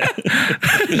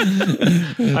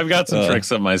 I've got some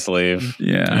tricks up my sleeve.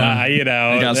 Yeah, I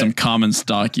got some common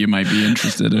stock you might be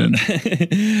interested in.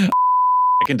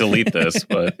 I can delete this,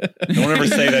 but don't ever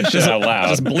say that shit out loud.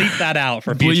 Just bleep that out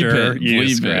for future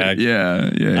use, Greg.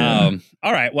 Yeah.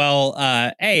 All right. Well,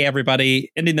 hey,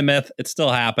 everybody, Ending the Myth. It's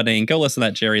still happening. Go listen to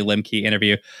that Jerry Lemke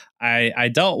interview. I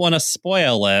don't want to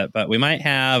spoil it, but we might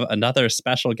have another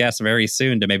special guest very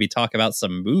soon to maybe talk about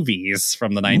some movies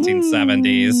from the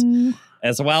 1970s. Ooh.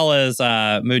 As well as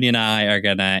Mooney and I are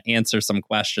going to answer some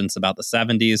questions about the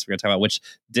 70s. We're going to talk about which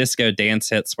disco dance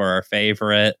hits were our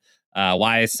favorite.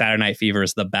 Why Saturday Night Fever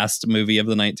is the best movie of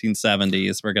the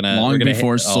 1970s. We're gonna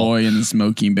before Soy and the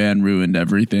Smoking Band ruined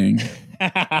everything.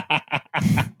 I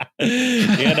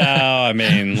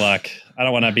mean, look, I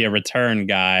don't want to be a return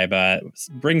guy, but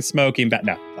bring Smoking back.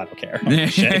 No, I don't care.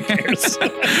 Shit cares.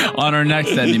 On our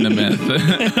next Ending the Myth,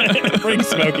 bring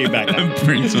Smoking back.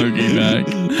 Bring Smoking back.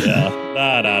 Yeah,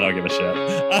 no, I don't give a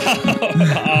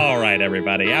shit. All right,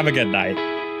 everybody, have a good night.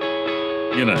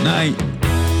 Good night. Night.